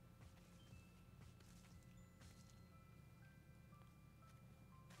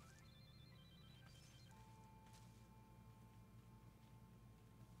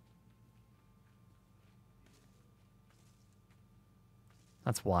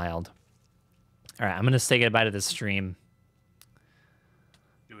 That's wild. All right, I'm going to say goodbye to the stream.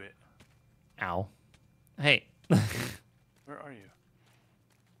 Do it. Ow. Hey. Where are you?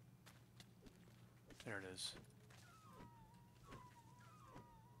 There it is.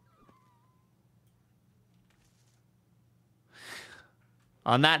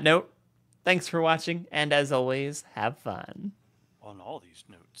 On that note, thanks for watching, and as always, have fun. On all these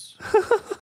notes.